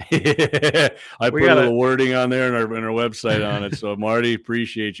 I put a little wording on there and our website on it. So Marty,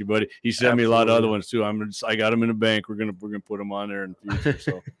 appreciate you, buddy. He sent me a lot of other ones too. I got them in the bank. We're gonna put them on there in the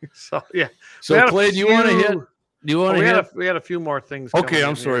future. So So Clay, do you want to hit? We had a few more things. Okay,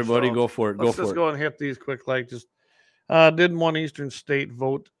 I'm sorry, buddy. Go for it. Let's just go and hit these quick. Like just didn't one Eastern state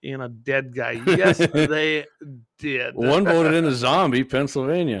vote in a dead guy? Yes, they did. One voted in a zombie,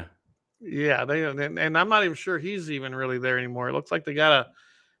 Pennsylvania. Yeah, and I'm not even sure he's even really there anymore. It looks like they got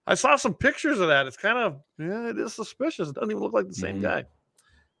I saw some pictures of that. It's kind of, it is suspicious. It doesn't even look like the same guy.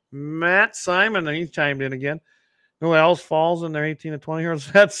 Matt Simon, and he chimed in again. Who else falls in their 18 to 20 year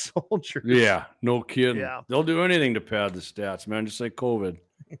olds? That's soldiers. Yeah, no kidding. Yeah. They'll do anything to pad the stats, man, just like COVID.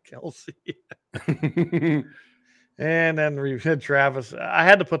 Kelsey. And then we had Travis. I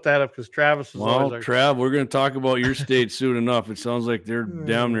had to put that up because Travis is always Trav, we're going to talk about your state soon enough. It sounds like they're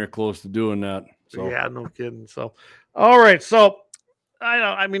damn near close to doing that. So. Yeah, no kidding. So, all right. So,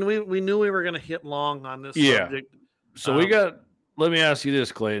 I mean, we knew we were going to hit long on this subject. So let me ask you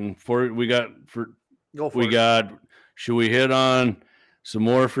this, Clayton. Should we hit on some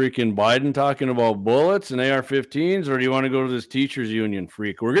more freaking Biden talking about bullets and AR-15s, or do you want to go to this teachers union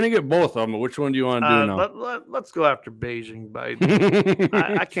freak? We're going to get both of them. Which one do you want to do now? Let's go after Beijing Biden.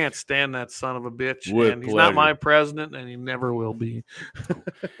 I can't stand that son of a bitch. And he's not my president, and he never will be.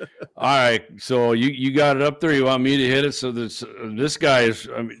 All right. So you got it up there. You want me to hit it? So this guy is,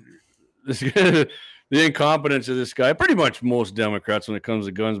 the incompetence of this guy, pretty much most Democrats when it comes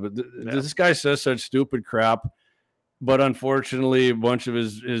to guns, but this guy says such stupid crap. But unfortunately, a bunch of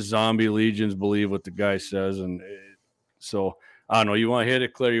his zombie legions believe what the guy says. And so, I don't know. You want to hit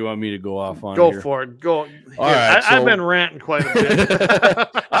it, Claire? You want me to go off on it? Go for it. Go. All right. I've been ranting quite a bit.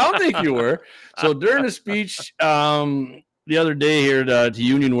 I don't think you were. So during the speech, the the other day here to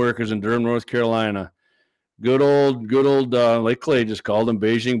union workers in Durham, North Carolina. Good old, like Clay just called him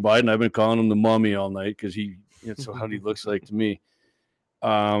Beijing Biden. I've been calling him the mummy all night because that's how he looks like to me.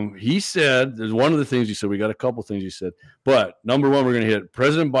 He said, there's one of the things he said, we got a couple things he said, but number one, we're going to hit.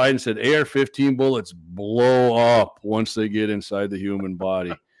 President Biden said AR-15 bullets blow up once they get inside the human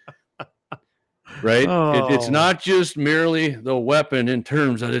body. Right? It's not just merely the weapon in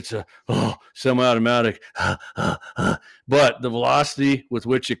terms that it's a semi-automatic, but the velocity with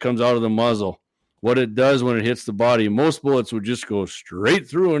which it comes out of the muzzle, what it does when it hits the body. Most bullets would just go straight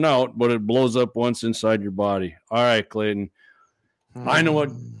through and out, but it blows up once inside your body. All right, Clayton. I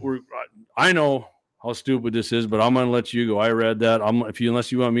know how stupid this is, but I'm going to let you go. I read that.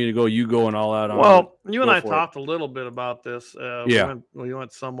 Unless you want me to go, you go and I'll add on. Well, you and I talked a little bit about this. Yeah. We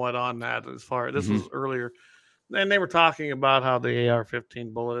went somewhat on that as far. This was earlier. And they were talking about how the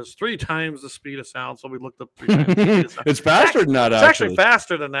AR-15 bullet is 3 times the speed of sound. So we looked up 3 times the speed of sound. It's faster than that, It's actually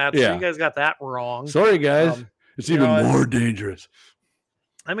faster than that. Yeah. So you guys got that wrong. Sorry, guys. It's even more dangerous.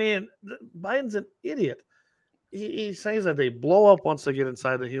 I mean, Biden's an idiot. He says that they blow up once they get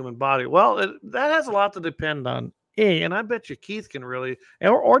inside the human body. Well, that has a lot to depend on and I bet you Keith can really,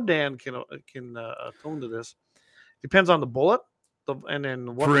 or Dan can attune to this. Depends on the bullet, and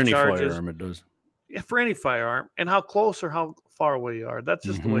then what for the charge any is. firearm it does. Yeah, for any firearm, and how close or how far away you are. That's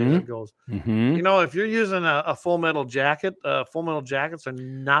just the way it goes. Mm-hmm. You know, if you're using a full metal jacket, full metal jackets are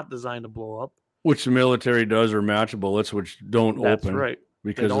not designed to blow up. Which the military does, or match bullets, which don't open. That's right.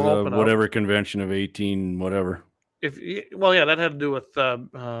 Because of the whatever convention of 18, whatever. That had to do with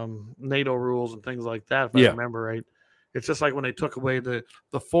NATO rules and things like that, if I remember right. It's just like when they took away the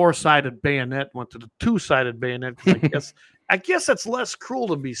 4-sided bayonet, went to the 2-sided bayonet. I guess it's less cruel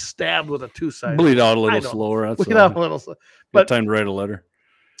to be stabbed with a 2-sided. Bleed out a little slower. Bleed out a little. But time to write a letter.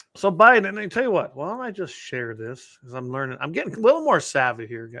 So Biden, and I tell you what, why don't I just share this? Because I'm learning. I'm getting a little more savvy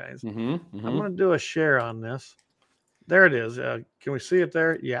here, guys. I'm going to do a share on this. There it is. Can we see it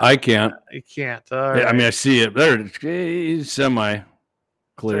there? Yeah. I can't. You can't. Right. I mean, I see it. There it's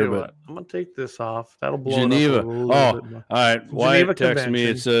semi-clear, but I'm going to take this off. That'll blow Geneva. It up a little bit more. All right. Why text Convention. me?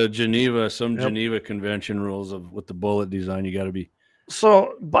 It's Geneva, Geneva Convention rules with the bullet design. You got to be.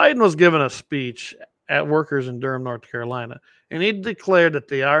 So Biden was giving a speech at workers in Durham, North Carolina, and he declared that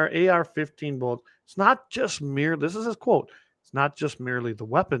the AR-15 bullet, it's not just this is his quote, it's not just merely the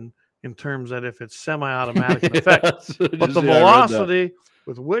weapon, in terms that if it's semi-automatic in effect, but the velocity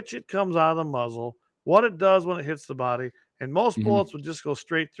with which it comes out of the muzzle, what it does when it hits the body, and most bullets would just go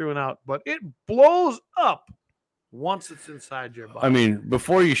straight through and out, but it blows up once it's inside your body. I mean,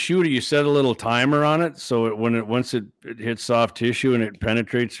 before you shoot it, you set a little timer on it, so once it hits soft tissue and it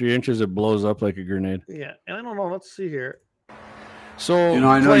penetrates 3 inches, it blows up like a grenade. Yeah, and I don't know. Let's see here. So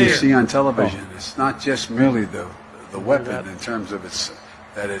I know you see on television, it's not just merely the weapon in terms of it's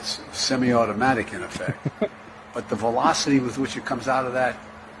semi-automatic in effect, but the velocity with which it comes out of that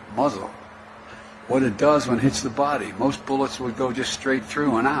muzzle, what it does when it hits the body. Most bullets would go just straight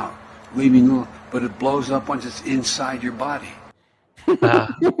through and out, but it blows up once it's inside your body. I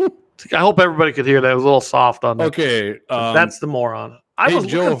hope everybody could hear that. It was a little soft on that. Okay. That's the moron. I was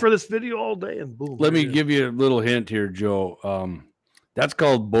Joe, looking for this video all day, and boom. Let me give you a little hint here, Joe. That's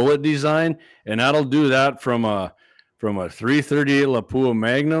called bullet design, and that'll do that from a 338 Lapua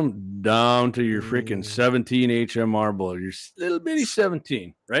Magnum down to your freaking 17 HMR bullet. Your little bitty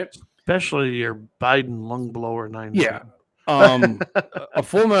 17, right? Especially your Biden lung blower 9. Yeah. A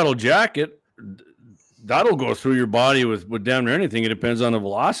full metal jacket, that'll go through your body with damn near anything. It depends on the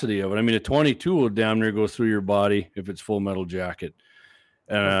velocity of it. I mean, a 22 will damn near go through your body if it's full metal jacket.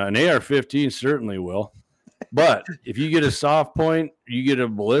 An AR-15 certainly will. But if you get a soft point, you get a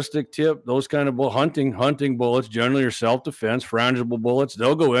ballistic tip, those kind of hunting bullets generally are self-defense, frangible bullets.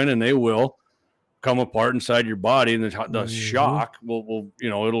 They'll go in and they will come apart inside your body, and the shock will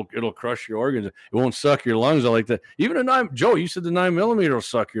it'll crush your organs. It won't suck your lungs out like that. Even a 9, Joe, you said the 9mm will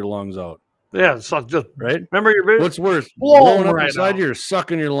suck your lungs out. Yeah, suck just right. Remember your video? What's worse, blowing up right inside out. you or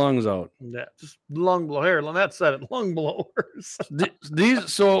sucking your lungs out? Yeah, just lung blow. Here, Lynette said it. Lung blowers.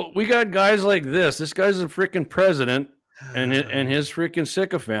 So we got guys like this. This guy's a freaking president, and his freaking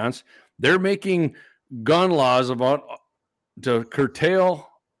sycophants. They're making gun laws to curtail,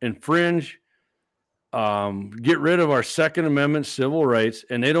 infringe, get rid of our Second Amendment civil rights,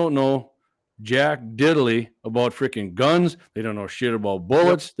 and they don't know jack diddly about freaking guns. They don't know shit about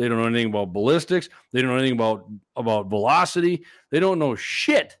bullets. They don't know anything about ballistics. They don't know anything about velocity. They don't know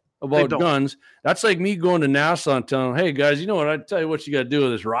shit about guns. That's like me going to NASA and telling them, hey guys, you know what? I tell you what you got to do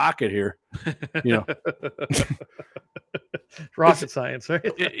with this rocket here. You know. Rocket science,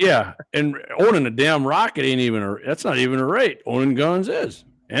 right? Yeah, and owning a damn rocket ain't even that's not even a right. Owning guns is,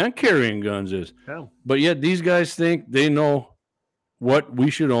 and carrying guns is. Yeah. But yet these guys think they know what we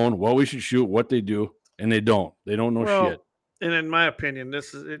should own, what we should shoot, what they do, and they don't. They don't know shit. And in my opinion,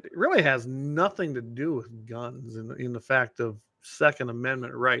 it really has nothing to do with guns in the fact of Second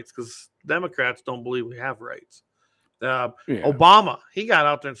Amendment rights, because Democrats don't believe we have rights. Obama, he got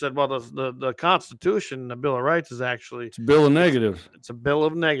out there and said, well, the Constitution, the Bill of Rights is actually... It's a bill of negatives. It's a bill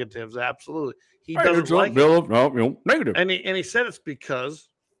of negatives, absolutely. He Right, doesn't like bill it. of negative. And he said it's because...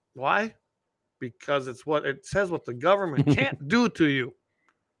 Why? Because it says what the government can't do to you.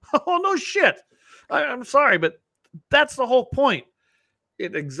 Oh, no shit. I'm sorry, but that's the whole point.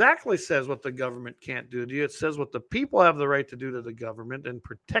 It exactly says what the government can't do to you. It says what the people have the right to do to the government and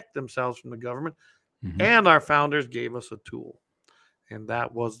protect themselves from the government. Mm-hmm. And our founders gave us a tool, and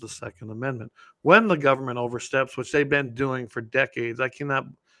that was the Second Amendment. When the government oversteps, which they've been doing for decades,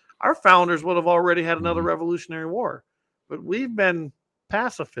 our founders would have already had another Revolutionary War, but we've been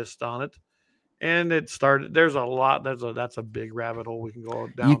pacifist on it, and it started. There's a lot. That's a big rabbit hole we can go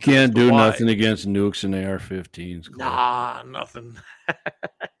down. You can't do nothing against nukes and AR-15s. Nah, nothing. I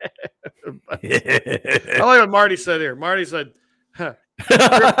like what Marty said here. Marty said, Crypt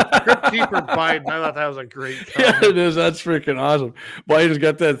Keeper Biden. I thought that was a great comment. Yeah, it is. That's freaking awesome. Biden's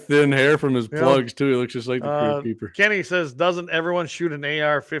got that thin hair from his plugs, too. He looks just like the Crypt Keeper. Kenny says, doesn't everyone shoot an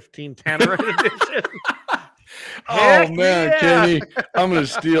AR-15 Tannerite edition? Oh, man, Kenny. I'm going to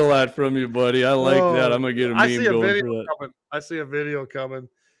steal that from you, buddy. I like that. I'm going to get a meme going for that. I see a video coming.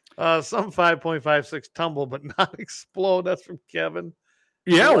 Some 5.56 tumble, but not explode. That's from Kevin.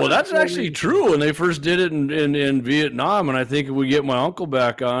 Yeah, well, that's actually true. When they first did it in Vietnam, and I think if we get my uncle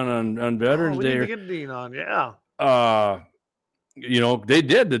back on Veterans Day, we need to get Dean on, yeah. They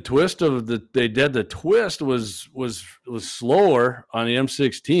did the twist was slower on the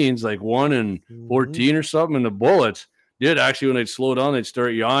M16s, like 1 and 14 or something, and the bullets did actually, when they'd slow down, they'd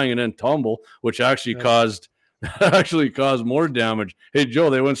start yawing and then tumble, which actually caused more damage. Hey,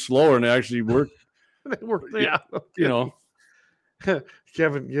 Joe, they went slower and they actually worked. They worked, yeah. You know.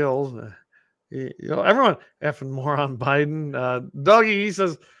 Kevin Gills, everyone effing more on Biden. Dougie, he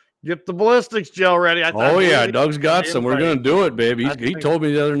says, get the ballistics gel ready. Doug's got some. We're going to do it, baby. He told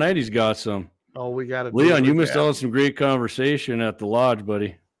me the other night he's got some. Oh, we got it. Leon, you missed out on some great conversation at the lodge,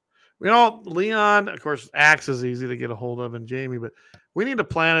 buddy. Leon, of course, Axe is easy to get a hold of, and Jamie, but we need to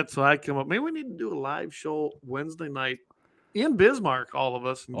plan it so I come up. Maybe we need to do a live show Wednesday night in Bismarck, all of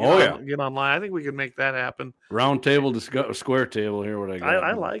us. And get online. I think we can make that happen. Round table to square table here. What I got?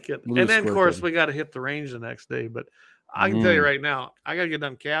 I like it. And then, of course, we got to hit the range the next day. But I can tell you right now, I got to get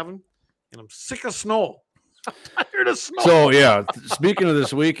done calving, and I'm sick of snow. I'm tired of snow. So, yeah, speaking of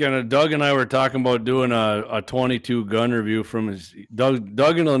this weekend, Doug and I were talking about doing a 22 gun review from his Doug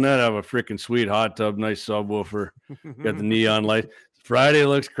and Lynette have a freaking sweet hot tub, nice subwoofer, got the neon light. Friday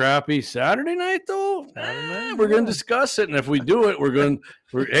looks crappy. Saturday night, though, we're going to discuss it. And if we do it,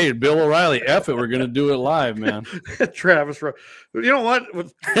 hey, Bill O'Reilly, F it. We're going to do it live, man. Travis, you know what?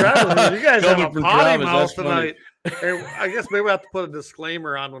 With Travis, you guys have a potty mouth tonight. I guess maybe we have to put a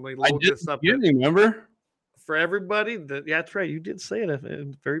disclaimer on when we load this up. You remember? For everybody, that's right. You did say it at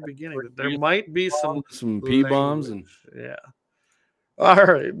the very beginning. That there might be some P-bombs. And yeah. All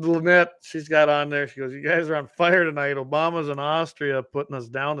right, Lynette, she's got on there. She goes, you guys are on fire tonight. Obama's in Austria putting us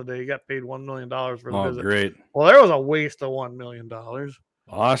down today. He got paid $1 million for the visit. Oh, great. Well, there was a waste of $1 million.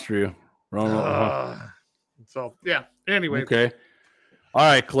 Austria. So, yeah. Anyway. Okay. All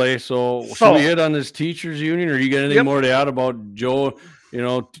right, Clay. So should we hit on this teachers union, or you got anything more to add about Joe?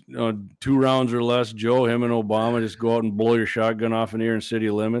 2 rounds or less, Joe, him and Obama just go out and blow your shotgun off in here in city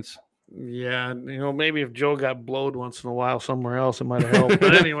limits. Yeah, maybe if Joe got blowed once in a while somewhere else, it might have helped.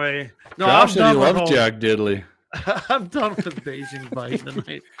 But anyway, Josh said he loves Jack Diddley. I'm done with Beijing Bite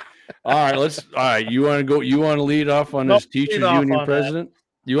tonight. All right. You want to go? You want to lead off on this teachers union president?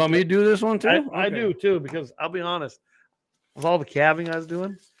 You want me to do this one too? I do too, because I'll be honest, with all the calving I was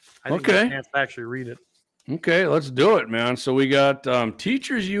doing, I didn't get a chance to actually read it. Okay, let's do it, man. So we got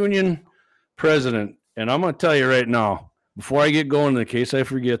teachers union president, and I'm going to tell you right now, before I get going, in case I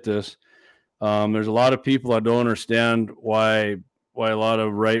forget this, there's a lot of people I don't understand why a lot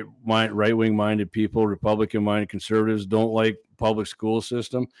of right-wing minded people, Republican-minded conservatives don't like public school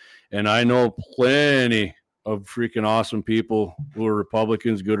system. And I know plenty of freaking awesome people who are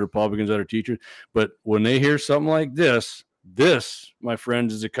Republicans, good Republicans that are teachers. But when they hear something like this, my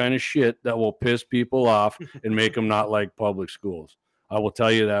friends, is the kind of shit that will piss people off and make them not like public schools. I will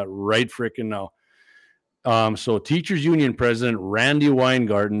tell you that right freaking now. So teachers union president Randy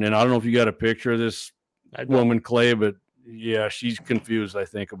Weingarten, and I don't know if you got a picture of this woman, Clay, but yeah, she's confused, I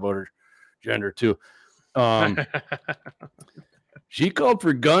think, about her gender too. She called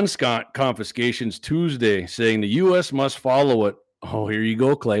for gun confiscations Tuesday, saying the U.S. must follow what, oh, here you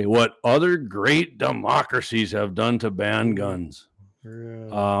go, Clay, what other great democracies have done to ban guns.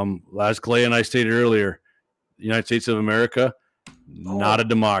 As Clay and I stated earlier, the United States of America, not a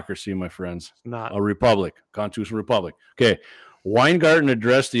democracy, my friends. Not a republic, constitutional republic. Okay. Weingarten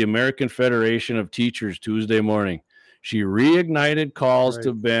addressed the American Federation of Teachers Tuesday morning. She reignited calls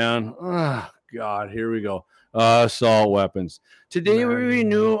to ban, God, here we go, assault weapons. Today we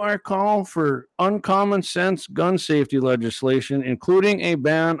renew our call for uncommon sense gun safety legislation, including a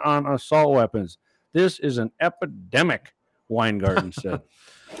ban on assault weapons. This is an epidemic, Weingarten said.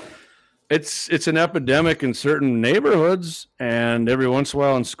 It's an epidemic in certain neighborhoods, and every once in a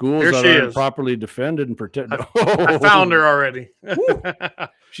while in schools that aren't properly defended and protected. I found her already.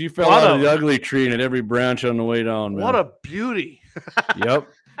 She fell out of the ugly tree and at every branch on the way down, man. What a beauty. Yep.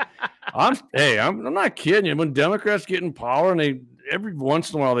 I'm not kidding you. When Democrats get in power, and every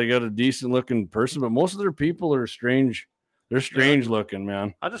once in a while they got a decent looking person, but most of their people are strange. They're strange looking,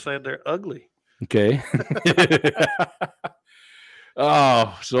 man. I just said they're ugly. Okay.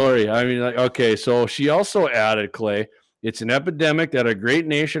 Oh, sorry. I mean, okay. So she also added, Clay, it's an epidemic that a great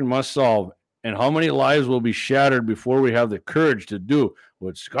nation must solve. And how many lives will be shattered before we have the courage to do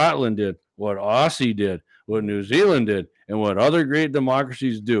what Scotland did, what Aussie did, what New Zealand did, and what other great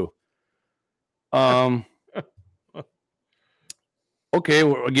democracies do. Okay.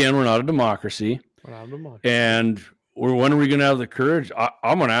 Again, we're not a democracy. And when are we going to have the courage?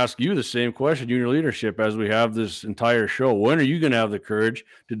 I'm going to ask you the same question, you and your leadership, as we have this entire show. When are you going to have the courage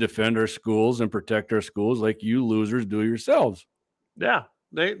to defend our schools and protect our schools like you losers do yourselves? Yeah,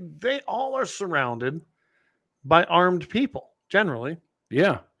 they all are surrounded by armed people, generally.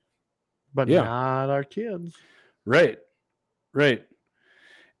 Yeah. But not our kids. Right.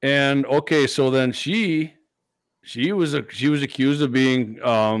 And, okay, so then she was accused of being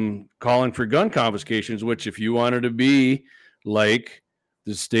calling for gun confiscations, which if you wanted to be like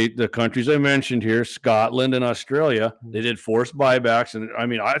the countries I mentioned here, Scotland and Australia, they did forced buybacks. And I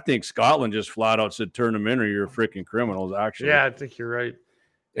mean, I think Scotland just flat out said, turn them in or you're freaking criminals, actually. Yeah, I think you're right.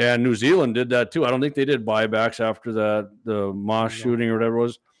 And New Zealand did that too. I don't think they did buybacks after the mosque shooting or whatever it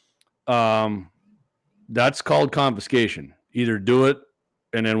was. That's called confiscation. Either do it,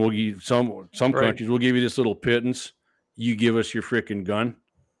 and then we'll give some countries, we'll give you this little pittance. You give us your freaking gun,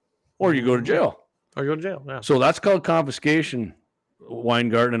 or you go to jail. Yeah. So that's called confiscation,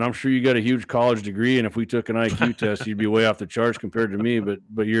 Weingarten. And I'm sure you got a huge college degree, and if we took an IQ test, you'd be way off the charts compared to me. But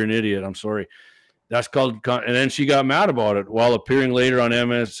you're an idiot. I'm sorry. That's called. And then she got mad about it while appearing later on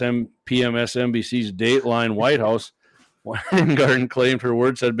PMSNBC's Dateline White House. Weingarten claimed her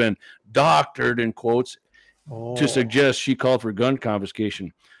words had been doctored in quotes to suggest she called for gun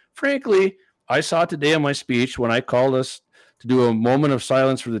confiscation. Frankly, I saw today in my speech when I called us to do a moment of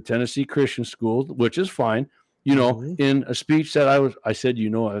silence for the Tennessee Christian School, which is fine. In a speech that I said,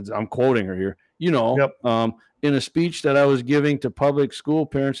 I'm quoting her here, in a speech that I was giving to public school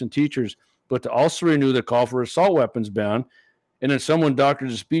parents and teachers, but to also renew the call for assault weapons ban. And then someone doctored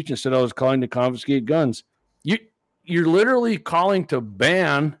the speech and said I was calling to confiscate guns. You're literally calling to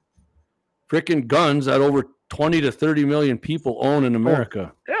ban freaking guns that over 20 to 30 million people own in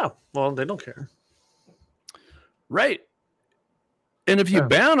America. Yeah. Well, they don't care. Right. And if you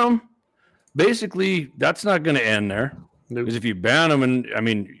ban them, basically that's not going to end there. Because if you ban them, and I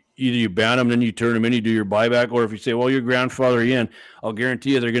mean, either you ban them, then you turn them in, you do your buyback, or if you say, well, your grandfather in, I'll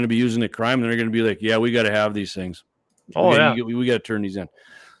guarantee you they're going to be using the crime, and they're going to be like, yeah, we got to have these things. We got to turn these in.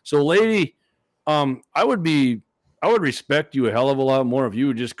 So, lady, I would respect you a hell of a lot more if you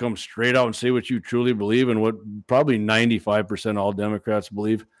would just come straight out and say what you truly believe and what probably 95% all Democrats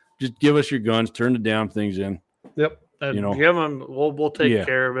believe. Just give us your guns, turn the damn things in. Yep. Give them. We'll take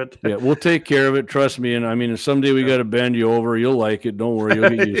care of it. Yeah, we'll take care of it. Trust me. And I mean, if someday we got to bend you over, you'll like it. Don't worry, you'll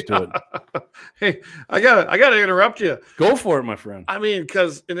get used to it. Hey, I gotta interrupt you. Go for it, my friend. I mean,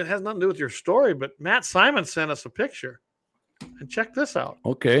 and it has nothing to do with your story, but Matt Simon sent us a picture. And check this out.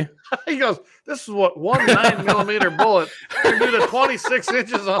 Okay. He goes, this is what 9mm bullet can do to 26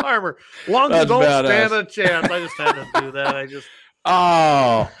 inches of armor. Lungs don't stand a chance. I just had to do that.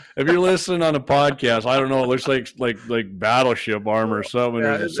 If you're listening on a podcast, I don't know. It looks like battleship armor or something.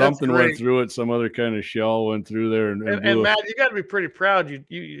 Yeah, something went through it. Some other kind of shell went through there. And Matt, you got to be pretty proud.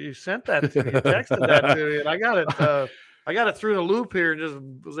 You sent that to me. You texted that to me, and I got it. I got it through the loop here and just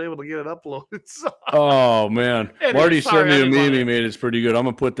was able to get it uploaded. So. Oh man, Anyway, Marty sorry, sent me a I didn't meme want he to- made. It's pretty good. I'm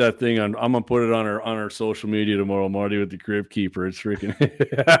gonna put that thing on. I'm gonna put it on our social media tomorrow. Marty with the crib keeper. It's freaking.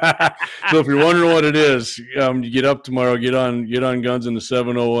 So if you're wondering what it is, you get up tomorrow. Get on Guns in the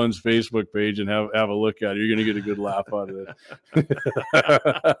 701's Facebook page and have a look at it. You're gonna get a good laugh out of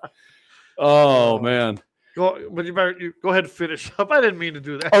it. Oh man. But you go ahead and finish up. I didn't mean to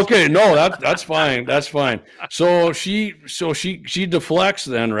do that. Okay, no, that's fine. That's fine. So she deflects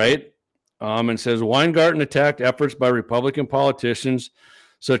then, right? And says Weingarten attacked efforts by Republican politicians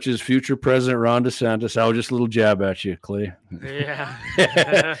such as future President Ron DeSantis. I was just a little jab at you, Clay. Yeah.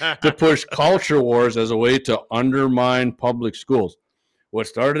 To push culture wars as a way to undermine public schools. What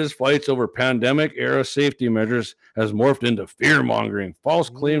started as fights over pandemic-era safety measures has morphed into fear-mongering, false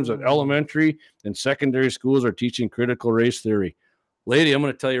claims that elementary and secondary schools are teaching critical race theory. Lady, I'm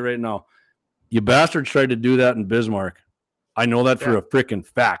going to tell you right now, you bastards tried to do that in Bismarck. I know that for a freaking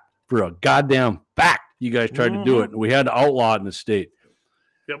fact. For a goddamn fact, you guys tried to do it. And we had to outlaw it in the state.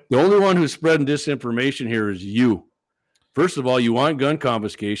 Yep. The only one who's spreading disinformation here is you. First of all, you want gun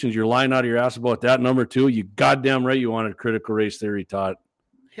confiscations. You're lying out of your ass about that. Number two, you goddamn right you wanted critical race theory taught.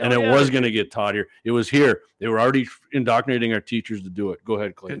 And it was going to get taught here. It was here. They were already indoctrinating our teachers to do it. Go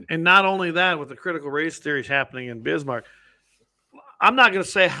ahead, Clayton. And not only that, with the critical race theories happening in Bismarck, I'm not going to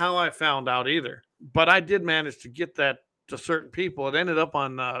say how I found out either, but I did manage to get that to certain people. It ended up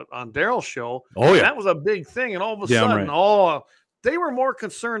on Daryl's show. Oh, yeah. That was a big thing. And all of a Damn sudden, right. they were more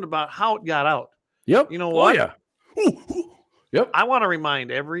concerned about how it got out. Yep. You know what? Oh, yeah. Ooh. Yep. I want to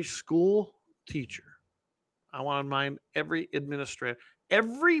remind every school teacher, I want to remind every administrator,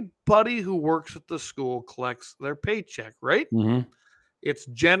 everybody who works at the school collects their paycheck, right? Mm-hmm. It's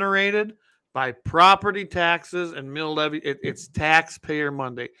generated by property taxes and mill levy. It's taxpayer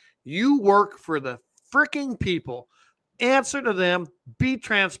Monday. You work for the freaking people. Answer to them. Be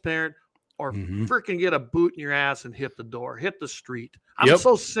transparent, or freaking get a boot in your ass and hit the door, hit the street. I'm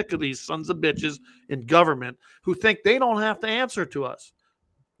so sick of these sons of bitches in government who think they don't have to answer to us.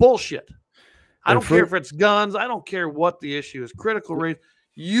 Bullshit. I don't care if it's guns. I don't care what the issue is. Critical race.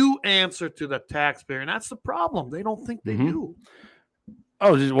 You answer to the taxpayer, and that's the problem. They don't think they do.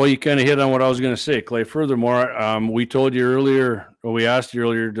 Oh, well, you kind of hit on what I was going to say, Clay. Furthermore, we told you earlier, or we asked you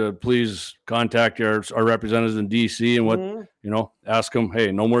earlier to please contact our representatives in D.C. and ask them,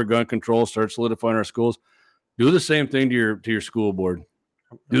 hey, no more gun control. Start solidifying our schools. Do the same thing to your school board.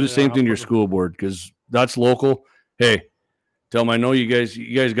 Do the same thing to your school board, because that's local. Hey, tell them, I know you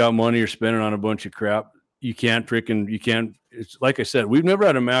guys got money you're spending on a bunch of crap. You can't. It's like I said, we've never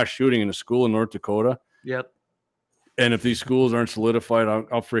had a mass shooting in a school in North Dakota. Yep. And if these schools aren't solidified,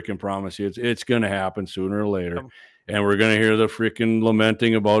 I'll freaking promise you, it's going to happen sooner or later. And we're going to hear the freaking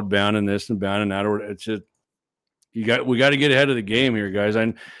lamenting about banning this and banning that. Or it's just, we got to get ahead of the game here, guys.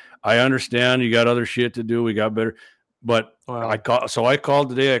 I understand you got other shit to do. We got better, but I called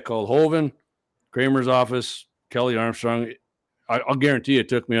today. I called Hovind, Kramer's office, Kelly Armstrong. I'll guarantee it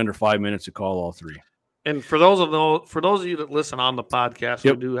took me under 5 minutes to call all three. And for those of you that listen on the podcast,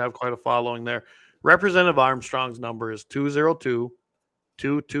 we do have quite a following there. Representative Armstrong's number is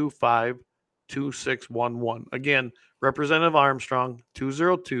 202-225-2611. Again, Representative Armstrong,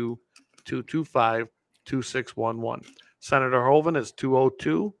 202-225-2611. Senator Hovind is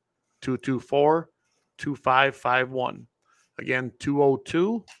 202-224-2551. Again,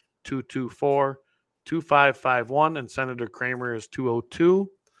 202-224-2551. And Senator Kramer is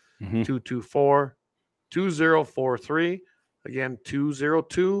 202-224-2043. Again,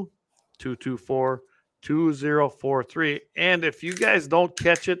 202-224-2043. And if you guys don't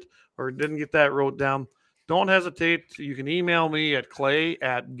catch it or didn't get that wrote down, don't hesitate. You can email me at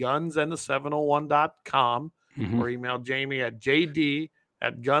clay@gunsandthe701.com or email Jamie at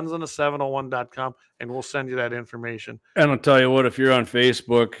jd@gunsandthe701.com, and we'll send you that information. And I'll tell you what, if you're on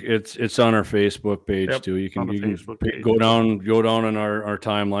Facebook, it's on our Facebook page too. You can go down on our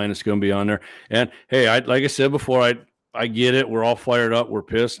timeline. It's going to be on there. And hey, like I said before, I get it. We're all fired up. We're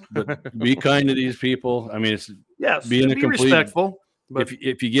pissed, but be kind to these people. I mean, be respectful. But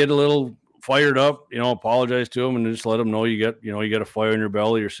if you get a little fired up, apologize to them and just let them know you got a fire in your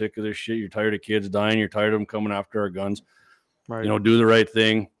belly. You're sick of this shit. You're tired of kids dying. You're tired of them coming after our guns. Right. Do the right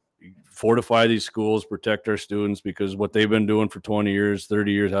thing. Fortify these schools. Protect our students, because what they've been doing for 20 years,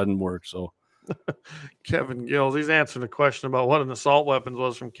 30 years hasn't worked. So. Kevin Gills, he's answering a question about what an assault weapon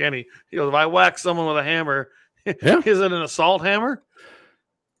was from Kenny. He goes, if I whack someone with a hammer, is it an assault hammer?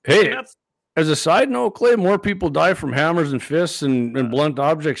 Hey, as a side note, Clay, more people die from hammers and fists and blunt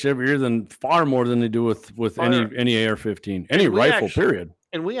objects every year far more than they do with any AR-15, any rifle, period.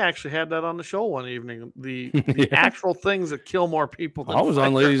 And we actually had that on the show one evening. The actual things that kill more people than I was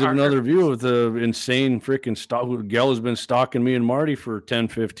on Ladies of firearms. Another View with the insane freaking stalk. Gal has been stalking me and Marty for 10,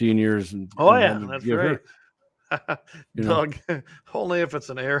 15 years. And, Oh, and yeah, had to that's give her, right. you know. Doug, only if it's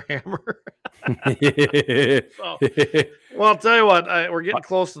an air hammer. So, well, I'll tell you what, we're getting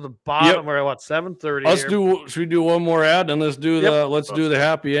close to the bottom. Yep. We're at what, 7:30 Let's here. should we do one more ad and let's do Yep. do the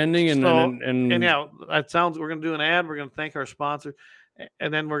happy ending and yeah, that sounds. We're going to do an ad. We're going to thank our sponsor,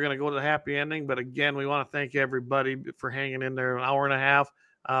 and then we're going to go to the happy ending. But again, we want to thank everybody for hanging in there an hour and a half.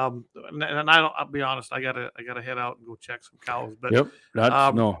 And I'll be honest, I gotta head out and go check some cows. But yep,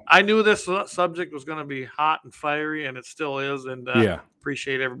 I knew this subject was going to be hot and fiery, and it still is. And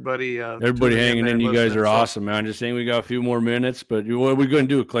appreciate everybody. Everybody hanging in. You guys are awesome, man. Just saying, we got a few more minutes, but what are we going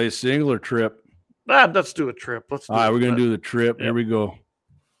to do, Clay? Single or trip? Let's do a trip. All right, we're going to do the trip. Yep. Here we go.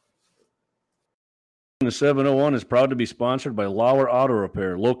 The 701 is proud to be sponsored by Lauer Auto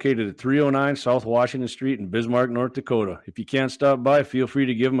Repair, located at 309 South Washington Street in Bismarck, North Dakota. If you can't stop by, feel free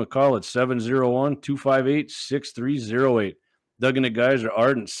to give them a call at 701-258-6308. Doug and the guys are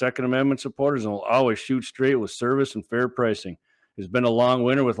ardent Second Amendment supporters and will always shoot straight with service and fair pricing. It's been a long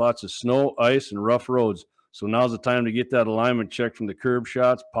winter with lots of snow, ice, and rough roads, so now's the time to get that alignment checked from the curb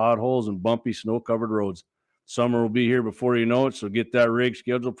shots, potholes, and bumpy snow-covered roads. Summer will be here before you know it, so get that rig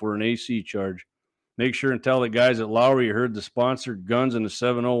scheduled for an AC charge. Make sure and tell the guys at Lowry you heard the sponsored Guns in the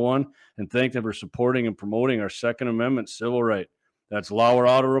 701 and thank them for supporting and promoting our Second Amendment civil right. That's Lauer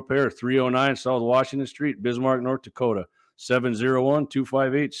Auto Repair, 309 South Washington Street, Bismarck, North Dakota,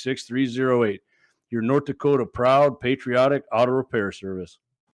 701-258-6308. Your North Dakota proud, patriotic auto repair service.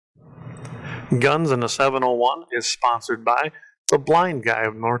 Guns in the 701 is sponsored by The Blind Guy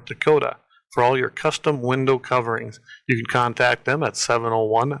of North Dakota. For all your custom window coverings, you can contact them at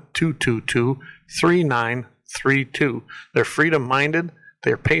 701-222-3932. They're freedom-minded,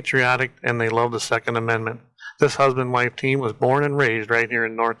 they're patriotic, and they love the Second Amendment. This husband-wife team was born and raised right here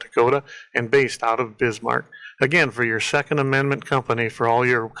in North Dakota and based out of Bismarck. Again, for your Second Amendment company, for all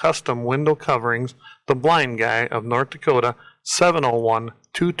your custom window coverings, The Blind Guy of North Dakota,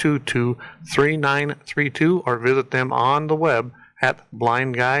 701-222-3932, or visit them on the web at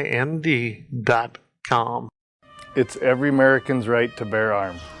blindguynd.com. It's every American's right to bear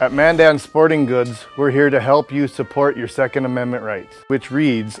arms. At Mandan Sporting Goods, we're here to help you support your Second Amendment rights, which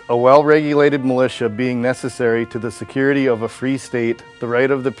reads, a well-regulated militia being necessary to the security of a free state, the right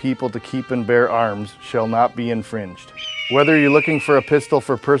of the people to keep and bear arms shall not be infringed. Whether you're looking for a pistol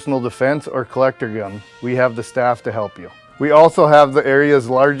for personal defense or collector gun, we have the staff to help you. We also have the area's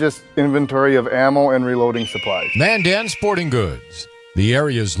largest inventory of ammo and reloading supplies. Mandan Sporting Goods, the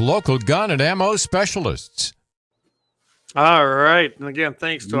area's local gun and ammo specialists. All right. And again,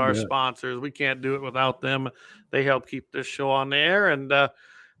 thanks to our sponsors. We can't do it without them. They help keep this show on the air. And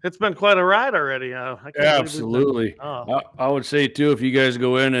it's been quite a ride already. Absolutely. I would say, too, if you guys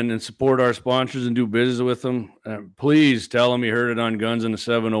go in and support our sponsors and do business with them, please tell them you heard it on Guns in the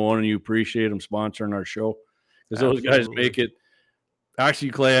 701 and you appreciate them sponsoring our show. Because those guys make it.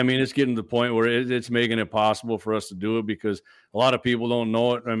 Actually, Clay, I mean, it's getting to the point where it's making it possible for us to do it because a lot of people don't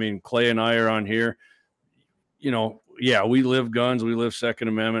know it. I mean, Clay and I are on here. You know, yeah, we live guns. We live Second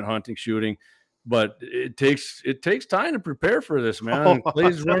Amendment, hunting, shooting. But it takes time to prepare for this, man.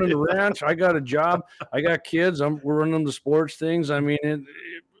 Clay's running the ranch. I got a job. I got kids. We're running the sports things. I mean,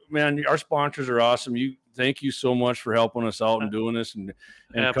 man, our sponsors are awesome. Thank you so much for helping us out and doing this and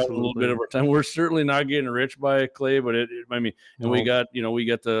cutting a little bit of our time. We're certainly not getting rich by it, Clay, but we got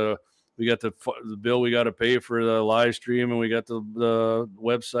the bill we got to pay for the live stream, and we got the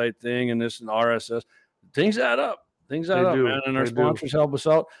website thing and this and RSS. Things add up. Man, and our sponsors help us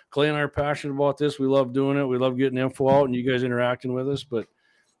out. Clay and I are passionate about this. We love doing it. We love getting info out and you guys interacting with us. But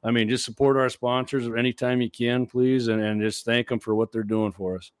I mean, just support our sponsors anytime you can, please, and just thank them for what they're doing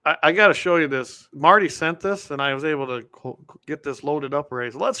for us. I got to show you this. Marty sent this, and I was able to get this loaded up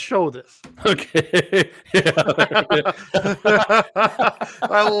right. So let's show this. Okay.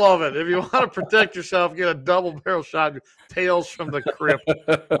 I love it. If you want to protect yourself, get a double barrel shotgun, Tales from the Crypt.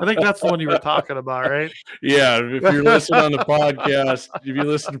 I think that's the one you were talking about, right? Yeah. If you're listening on the podcast,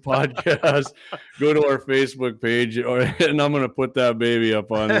 go to our Facebook page, and I'm going to put that baby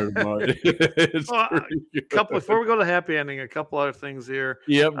up on there. Before we go to happy ending, a couple other things here.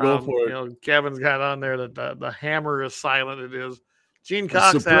 Yep, go for it. Kevin's got on there that the hammer is silent. It is. Gene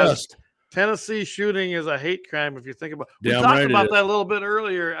Cox has Tennessee shooting is a hate crime. If you think about, we talked about that a little bit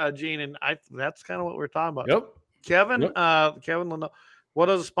earlier, Gene, and that's kind of what we're talking about. Yep. Kevin, Kevin, what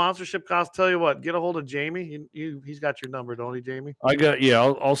does a sponsorship cost? Tell you what, get a hold of Jamie. He's got your number, don't he, Jamie?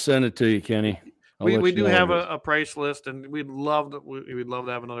 I'll send it to you, Kenny. We do have a price list, and we'd love to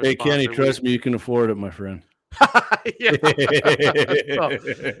have another. Hey, sponsor. Kenny, trust me, you can afford it, my friend. Yeah. So,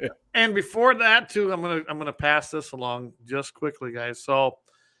 and before that, too, I'm gonna pass this along just quickly, guys. So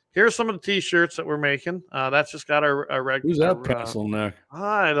here's some of the T-shirts that we're making. That's just got our regular. Who's that pencil neck?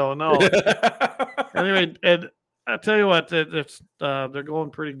 I don't know. Anyway, Ed, I tell you what, it's they're going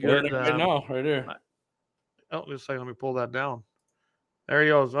pretty good right now, right there. Oh, just a second, let me pull that down. There he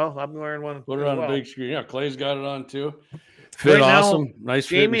goes. Well, I'm wearing one. Put it on the big screen. Yeah, Clay's got it on too. Fit right awesome. Now, nice.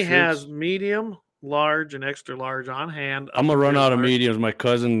 Jamie has medium, large, and extra large on hand. I'm gonna run out of mediums. My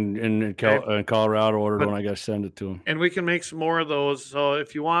cousin in Colorado ordered one. I gotta send it to him. And we can make some more of those. So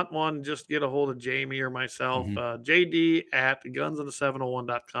if you want one, just get a hold of Jamie or myself. JD at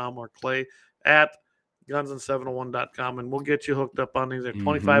gunsand701.com or Clay at gunsand701.com, and we'll get you hooked up on these. They're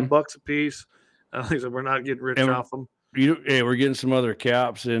 $25 a piece. Like I said, we're not getting rich off them. Hey, we're getting some other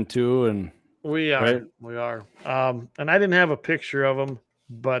caps in too, and we are. Right? We are. And I didn't have a picture of them,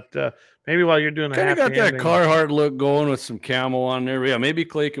 but maybe while you're doing kind of got that Carhartt look going with some camo on there. Yeah, maybe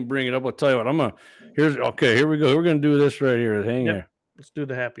Clay can bring it up. I'll tell you what. Here we go. We're gonna do this right here. Hang there. Let's do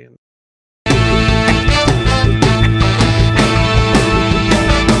the happy end.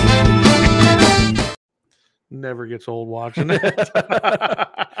 Never gets old watching it.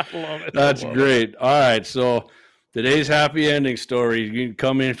 Love it. That's great. All right, so today's happy ending story. You can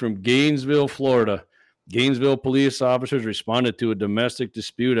come in from Gainesville, Florida. Gainesville police officers responded to a domestic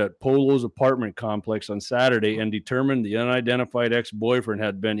dispute at Polo's apartment complex on Saturday and determined the unidentified ex-boyfriend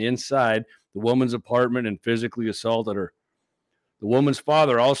had been inside the woman's apartment and physically assaulted her. The woman's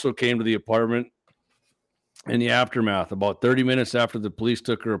father also came to the apartment in the aftermath. About 30 minutes after the police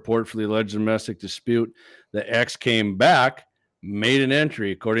took a report for the alleged domestic dispute, the ex came back, made an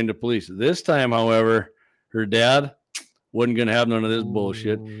entry, according to police. This time, however, her dad wasn't going to have none of this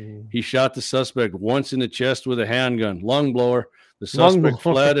bullshit. He shot the suspect once in the chest with a handgun, lung blower. The suspect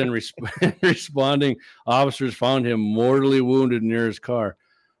fled, and responding officers found him mortally wounded near his car.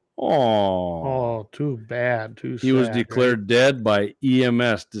 Oh, too bad. He was declared dead by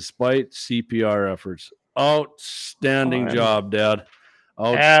EMS despite CPR efforts. Outstanding job, Dad.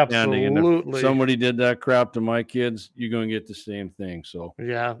 Outstanding. Absolutely. And if somebody did that crap to my kids, you're going to get the same thing. So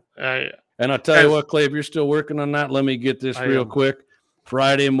yeah. And I'll tell you what, Clay, if you're still working on that, let me get this real quick.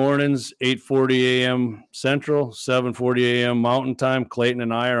 Friday mornings, 8:40 a.m. Central, 7:40 a.m. Mountain Time. Clayton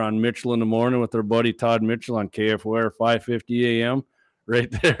and I are on Mitchell in the morning with our buddy Todd Mitchell on KFOR 5:50 a.m.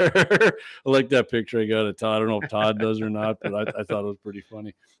 Right there. I like that picture I got of Todd. I don't know if Todd does or not, but I thought it was pretty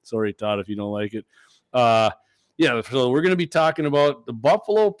funny. Sorry, Todd, if you don't like it. Yeah, so we're going to be talking about the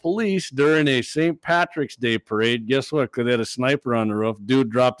Buffalo police during a St. Patrick's Day parade. Guess what? Because they had a sniper on the roof.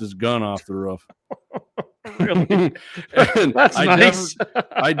 Dude dropped his gun off the roof. Really? That's nice.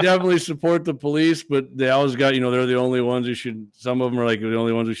 I definitely support the police, but they always got, they're the only ones who should, some of them are like the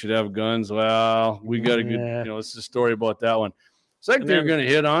only ones who should have guns. Well, we got a good, it's a story about that one. Second thing we're going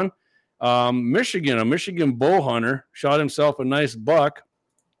to hit on, Michigan. A Michigan bow hunter shot himself a nice buck,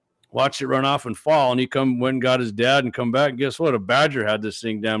 watched it run off and fall, and he went and got his dad and come back. And guess what? A badger had this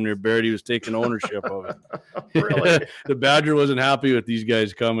thing damn near buried. He was taking ownership of it. Really? The badger wasn't happy with these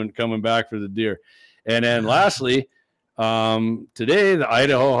guys coming back for the deer. And then lastly, today the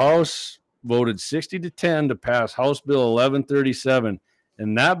Idaho House voted 60-10 to pass House Bill 1137,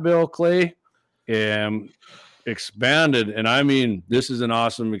 and that bill, Clay, expanded, and I mean this is an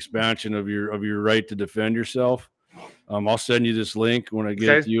awesome expansion of your right to defend yourself. I'll send you this link when I get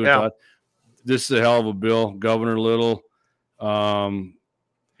it to you. Yeah. This is a hell of a bill. Governor Little, they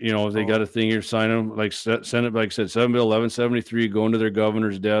got a thing here, sign them, like Senate, like I said, Senate Bill 1173, going to their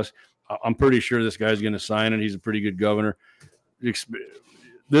governor's desk. I'm pretty sure this guy's going to sign it. He's a pretty good governor.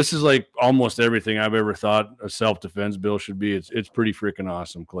 This is like almost everything I've ever thought a self-defense bill should be. It's pretty freaking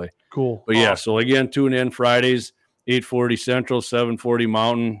awesome, Clay. Cool. But yeah, so again, tune in Fridays, 8:40 Central, 7:40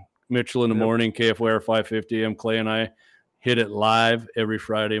 Mountain, Mitchell in the morning, KFOR 5:50 a.m. Clay and I hit it live every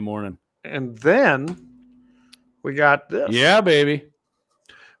Friday morning. And then we got this. Yeah, baby.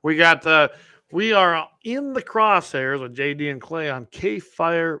 We got we are in the crosshairs with JD and Clay on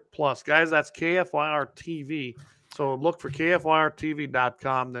K-Fire Plus. Guys, that's KFYR TV. So look for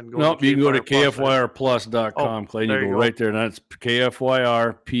KFYRTV.com, then go Nope, you can go to KFYRplus.com, Clay. You go right there, and that's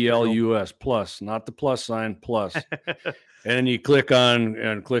KFYR PLUS, plus, not the plus sign, plus. And then you click on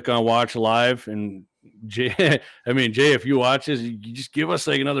watch live and Jay, Jay, if you watch this, you just give us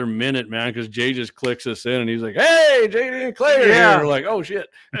like another minute, man, because Jay just clicks us in and he's like, "Hey, JD and Clay are here." We're like, "Oh shit!"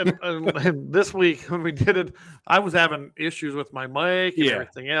 And this week when we did it, I was having issues with my mic and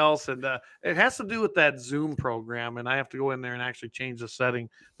everything else, and it has to do with that Zoom program, and I have to go in there and actually change the setting,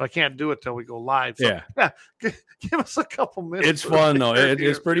 but I can't do it till we go live. So, give us a couple minutes. It's fun though.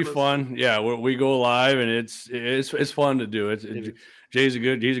 It's pretty fun. Yeah, we go live, and it's fun to do. Jay's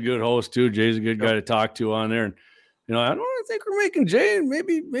he's a good host too. Jay's a good guy to talk to on there, and I don't think we're making Jay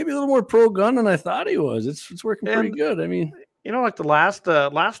maybe a little more pro gun than I thought he was. It's working pretty good. I mean, like the last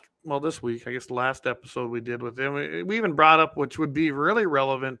this week, I guess the last episode we did with him, we even brought up, which would be really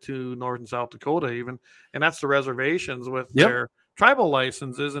relevant to North and South Dakota even, and that's the reservations with their tribal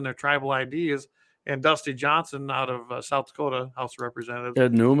licenses and their tribal IDs. And Dusty Johnson out of South Dakota, House of Representatives.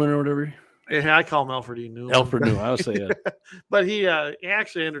 Ed Newman or whatever. Yeah, I call him Alfred E. Newman. Alfred Newman, I would say that. But he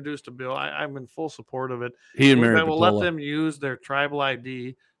actually introduced a bill. I'm in full support of it. He and Mary that will let them use their tribal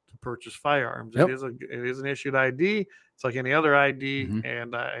ID to purchase firearms. Yep. It is an issued ID. It's like any other ID. Mm-hmm.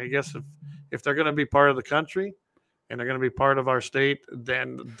 And I guess if they're going to be part of the country and they're going to be part of our state,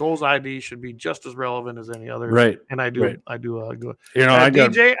 then those IDs should be just as relevant as any other. Right. And I do go.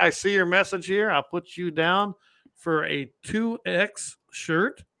 DJ, I see your message here. I'll put you down for a 2X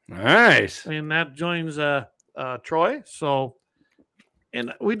shirt. Nice. And that joins Troy. So,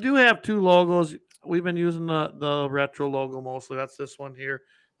 and we do have two logos. We've been using the retro logo mostly. That's this one here.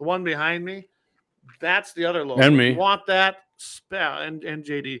 The one behind me, that's the other logo. And me. If you want that, and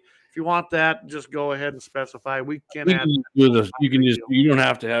JD. If you want that, just go ahead and specify. We can add. You don't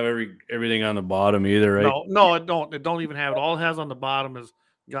have to have everything on the bottom either, right? No, it don't. It don't even have it. All it has on the bottom is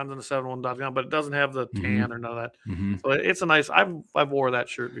gunsandthe701.com, but it doesn't have the tan or none of that. Mm-hmm. So it's a nice. I've wore that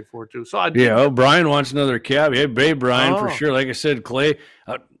shirt before too. So Brian wants another cap. Hey, Brian, for sure. Like I said, Clay,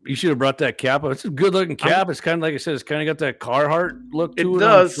 you should have brought that cap up. It's a good looking cap. It's kind of like I said. It's kind of got that Carhartt look to it. It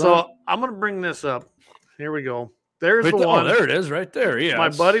does. So I'm gonna bring this up. Here we go. There's the one. Oh, there it is, right there. Yeah, my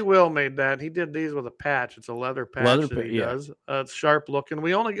buddy Will made that. He did these with a patch. It's a leather patch that he does. It's sharp looking. We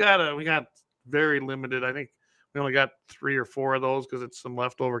got very limited. I think we only got 3 or 4 of those because it's some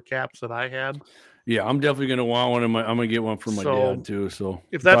leftover caps that I had. Yeah, I'm definitely gonna want one. I'm gonna get one for my dad too. So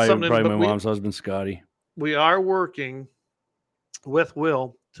if that's something, probably my mom's husband, Scotty. We are working with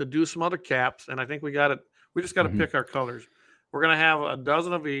Will to do some other caps, and I think we got it. We just got to pick our colors. We're gonna have a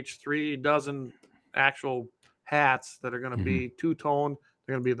dozen of each, 3 dozen actual hats that are going to be two-tone.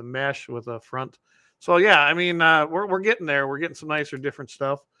 They're going to be the mesh with a front. So yeah, I mean, we're getting there. We're getting some nicer, different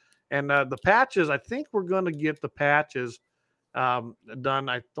stuff. And the patches, I think we're going to get the patches done.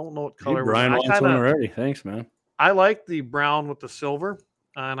 I don't know what color. Brian wants one already. Thanks, man. I like the brown with the silver,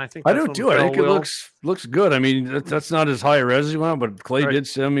 and I think I do too. I think it looks good. I mean, that's not as high res as you want, but Clay did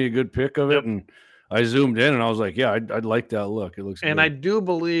send me a good pic of it, and I zoomed in and I was like, yeah, I'd like that look. It looks good. And I do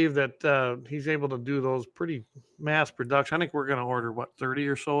believe that he's able to do those pretty mass production. I think we're going to order 30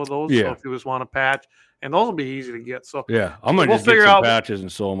 or so of those. Yeah. So if you just want a patch, and those will be easy to get. So yeah, I'm going to just get some patches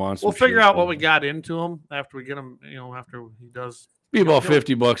and sew them on. We'll figure out what we got into them after we get them, after he does. Be about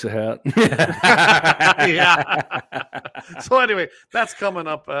 $50 a hat. Yeah. So anyway, that's coming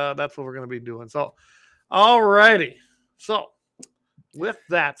up. That's what we're going to be doing. So, all righty. So with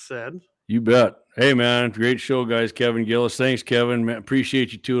that said. You bet. Hey, man, great show, guys. Kevin Gillis. Thanks, Kevin. Man,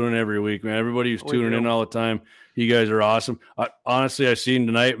 appreciate you tuning in every week, man. Everybody who's tuning in all the time. You guys are awesome. Honestly, I seen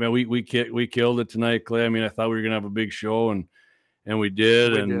tonight, man, we killed it tonight, Clay. I mean, I thought we were going to have a big show, and we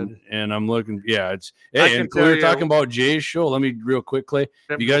did. And I'm looking, and we were talking about Jay's show. Let me real quick, Clay.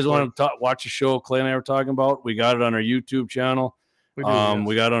 If you guys want to watch the show Clay and I were talking about, we got it on our YouTube channel. We got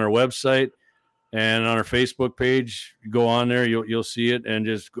it on our website. And on our Facebook page, you go on there, you'll see it, and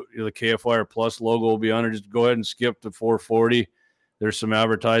just the KFYR Plus logo will be on there. Just go ahead and skip to 440. There's some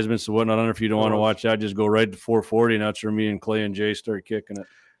advertisements and whatnot on there. If you don't want to watch that, just go right to 440, and that's where me and Clay and Jay start kicking it.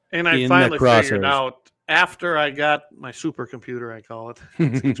 And I finally figured out, after I got my supercomputer, I call it.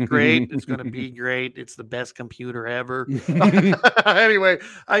 It's great. It's going to be great. It's the best computer ever. Anyway,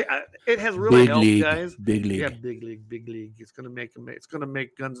 it has really helped, guys. Big league. Yeah, big league. It's going to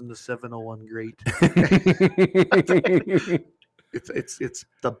make Guns in the 701 great. It's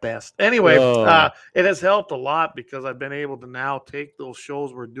the best. Anyway, it has helped a lot because I've been able to now take those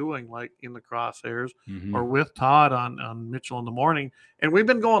shows we're doing, like in the Crosshairs or with Todd on Mitchell in the Morning, and we've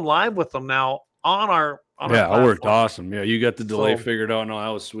been going live with them now on our it worked awesome. Yeah, you got the delay figured out. No, that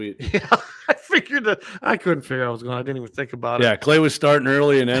was sweet. Yeah, I figured that I couldn't figure out what was going on. I didn't even think about it. Yeah, Clay was starting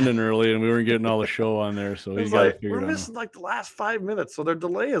early and ending early, and we weren't getting all the show on there, so he's got to figure we're it out. missing like the last 5 minutes, so their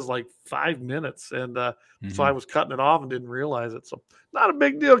delay is like 5 minutes, and so I was cutting it off and didn't realize it. So not a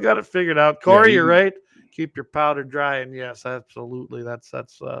big deal. Got it figured out. Corey, you're right. Keep your powder dry, and yes, absolutely, that's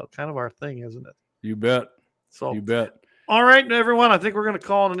kind of our thing, isn't it? You bet. So you bet. All right, everyone. I think we're going to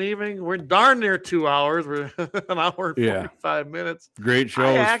call it an evening. We're darn near 2 hours. We're an hour and 45 minutes. Great show. I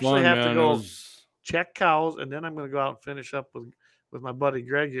it was actually fun, have man. to go check cows, and then I'm going to go out and finish up with my buddy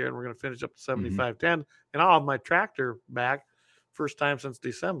Greg here, and we're going to finish up to 7510, and I'll have my tractor back first time since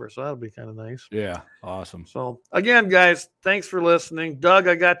December, so that'll be kind of nice. Yeah, awesome. So, again, guys, thanks for listening. Doug,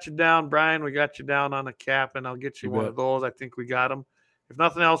 I got you down. Brian, we got you down on the cap, and I'll get you one of those. I think we got them. If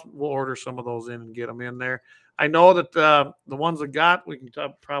nothing else, we'll order some of those in and get them in there. I know that the ones that got, we can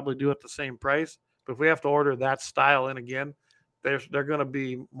probably do at the same price, but if we have to order that style in again, they're going to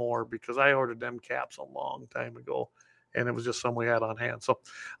be more because I ordered them caps a long time ago, and it was just some we had on hand. So,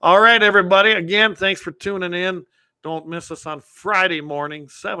 all right, everybody. Again, thanks for tuning in. Don't miss us on Friday morning,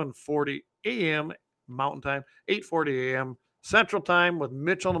 7:40 a.m. Mountain Time, 8:40 a.m. Central Time with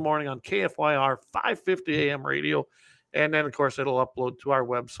Mitchell in the morning on KFYR 550 a.m. radio. And then, of course, it'll upload to our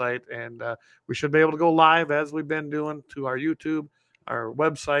website, and we should be able to go live as we've been doing to our YouTube, our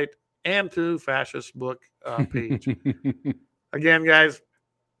website, and to Fascist Book page. Again, guys,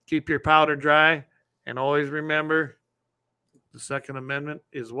 keep your powder dry, and always remember the Second Amendment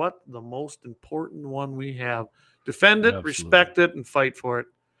is what? The most important one we have. Defend it, respect it, and fight for it.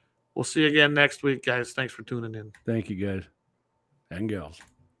 We'll see you again next week, guys. Thanks for tuning in. Thank you, guys and gals.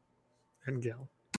 And gal.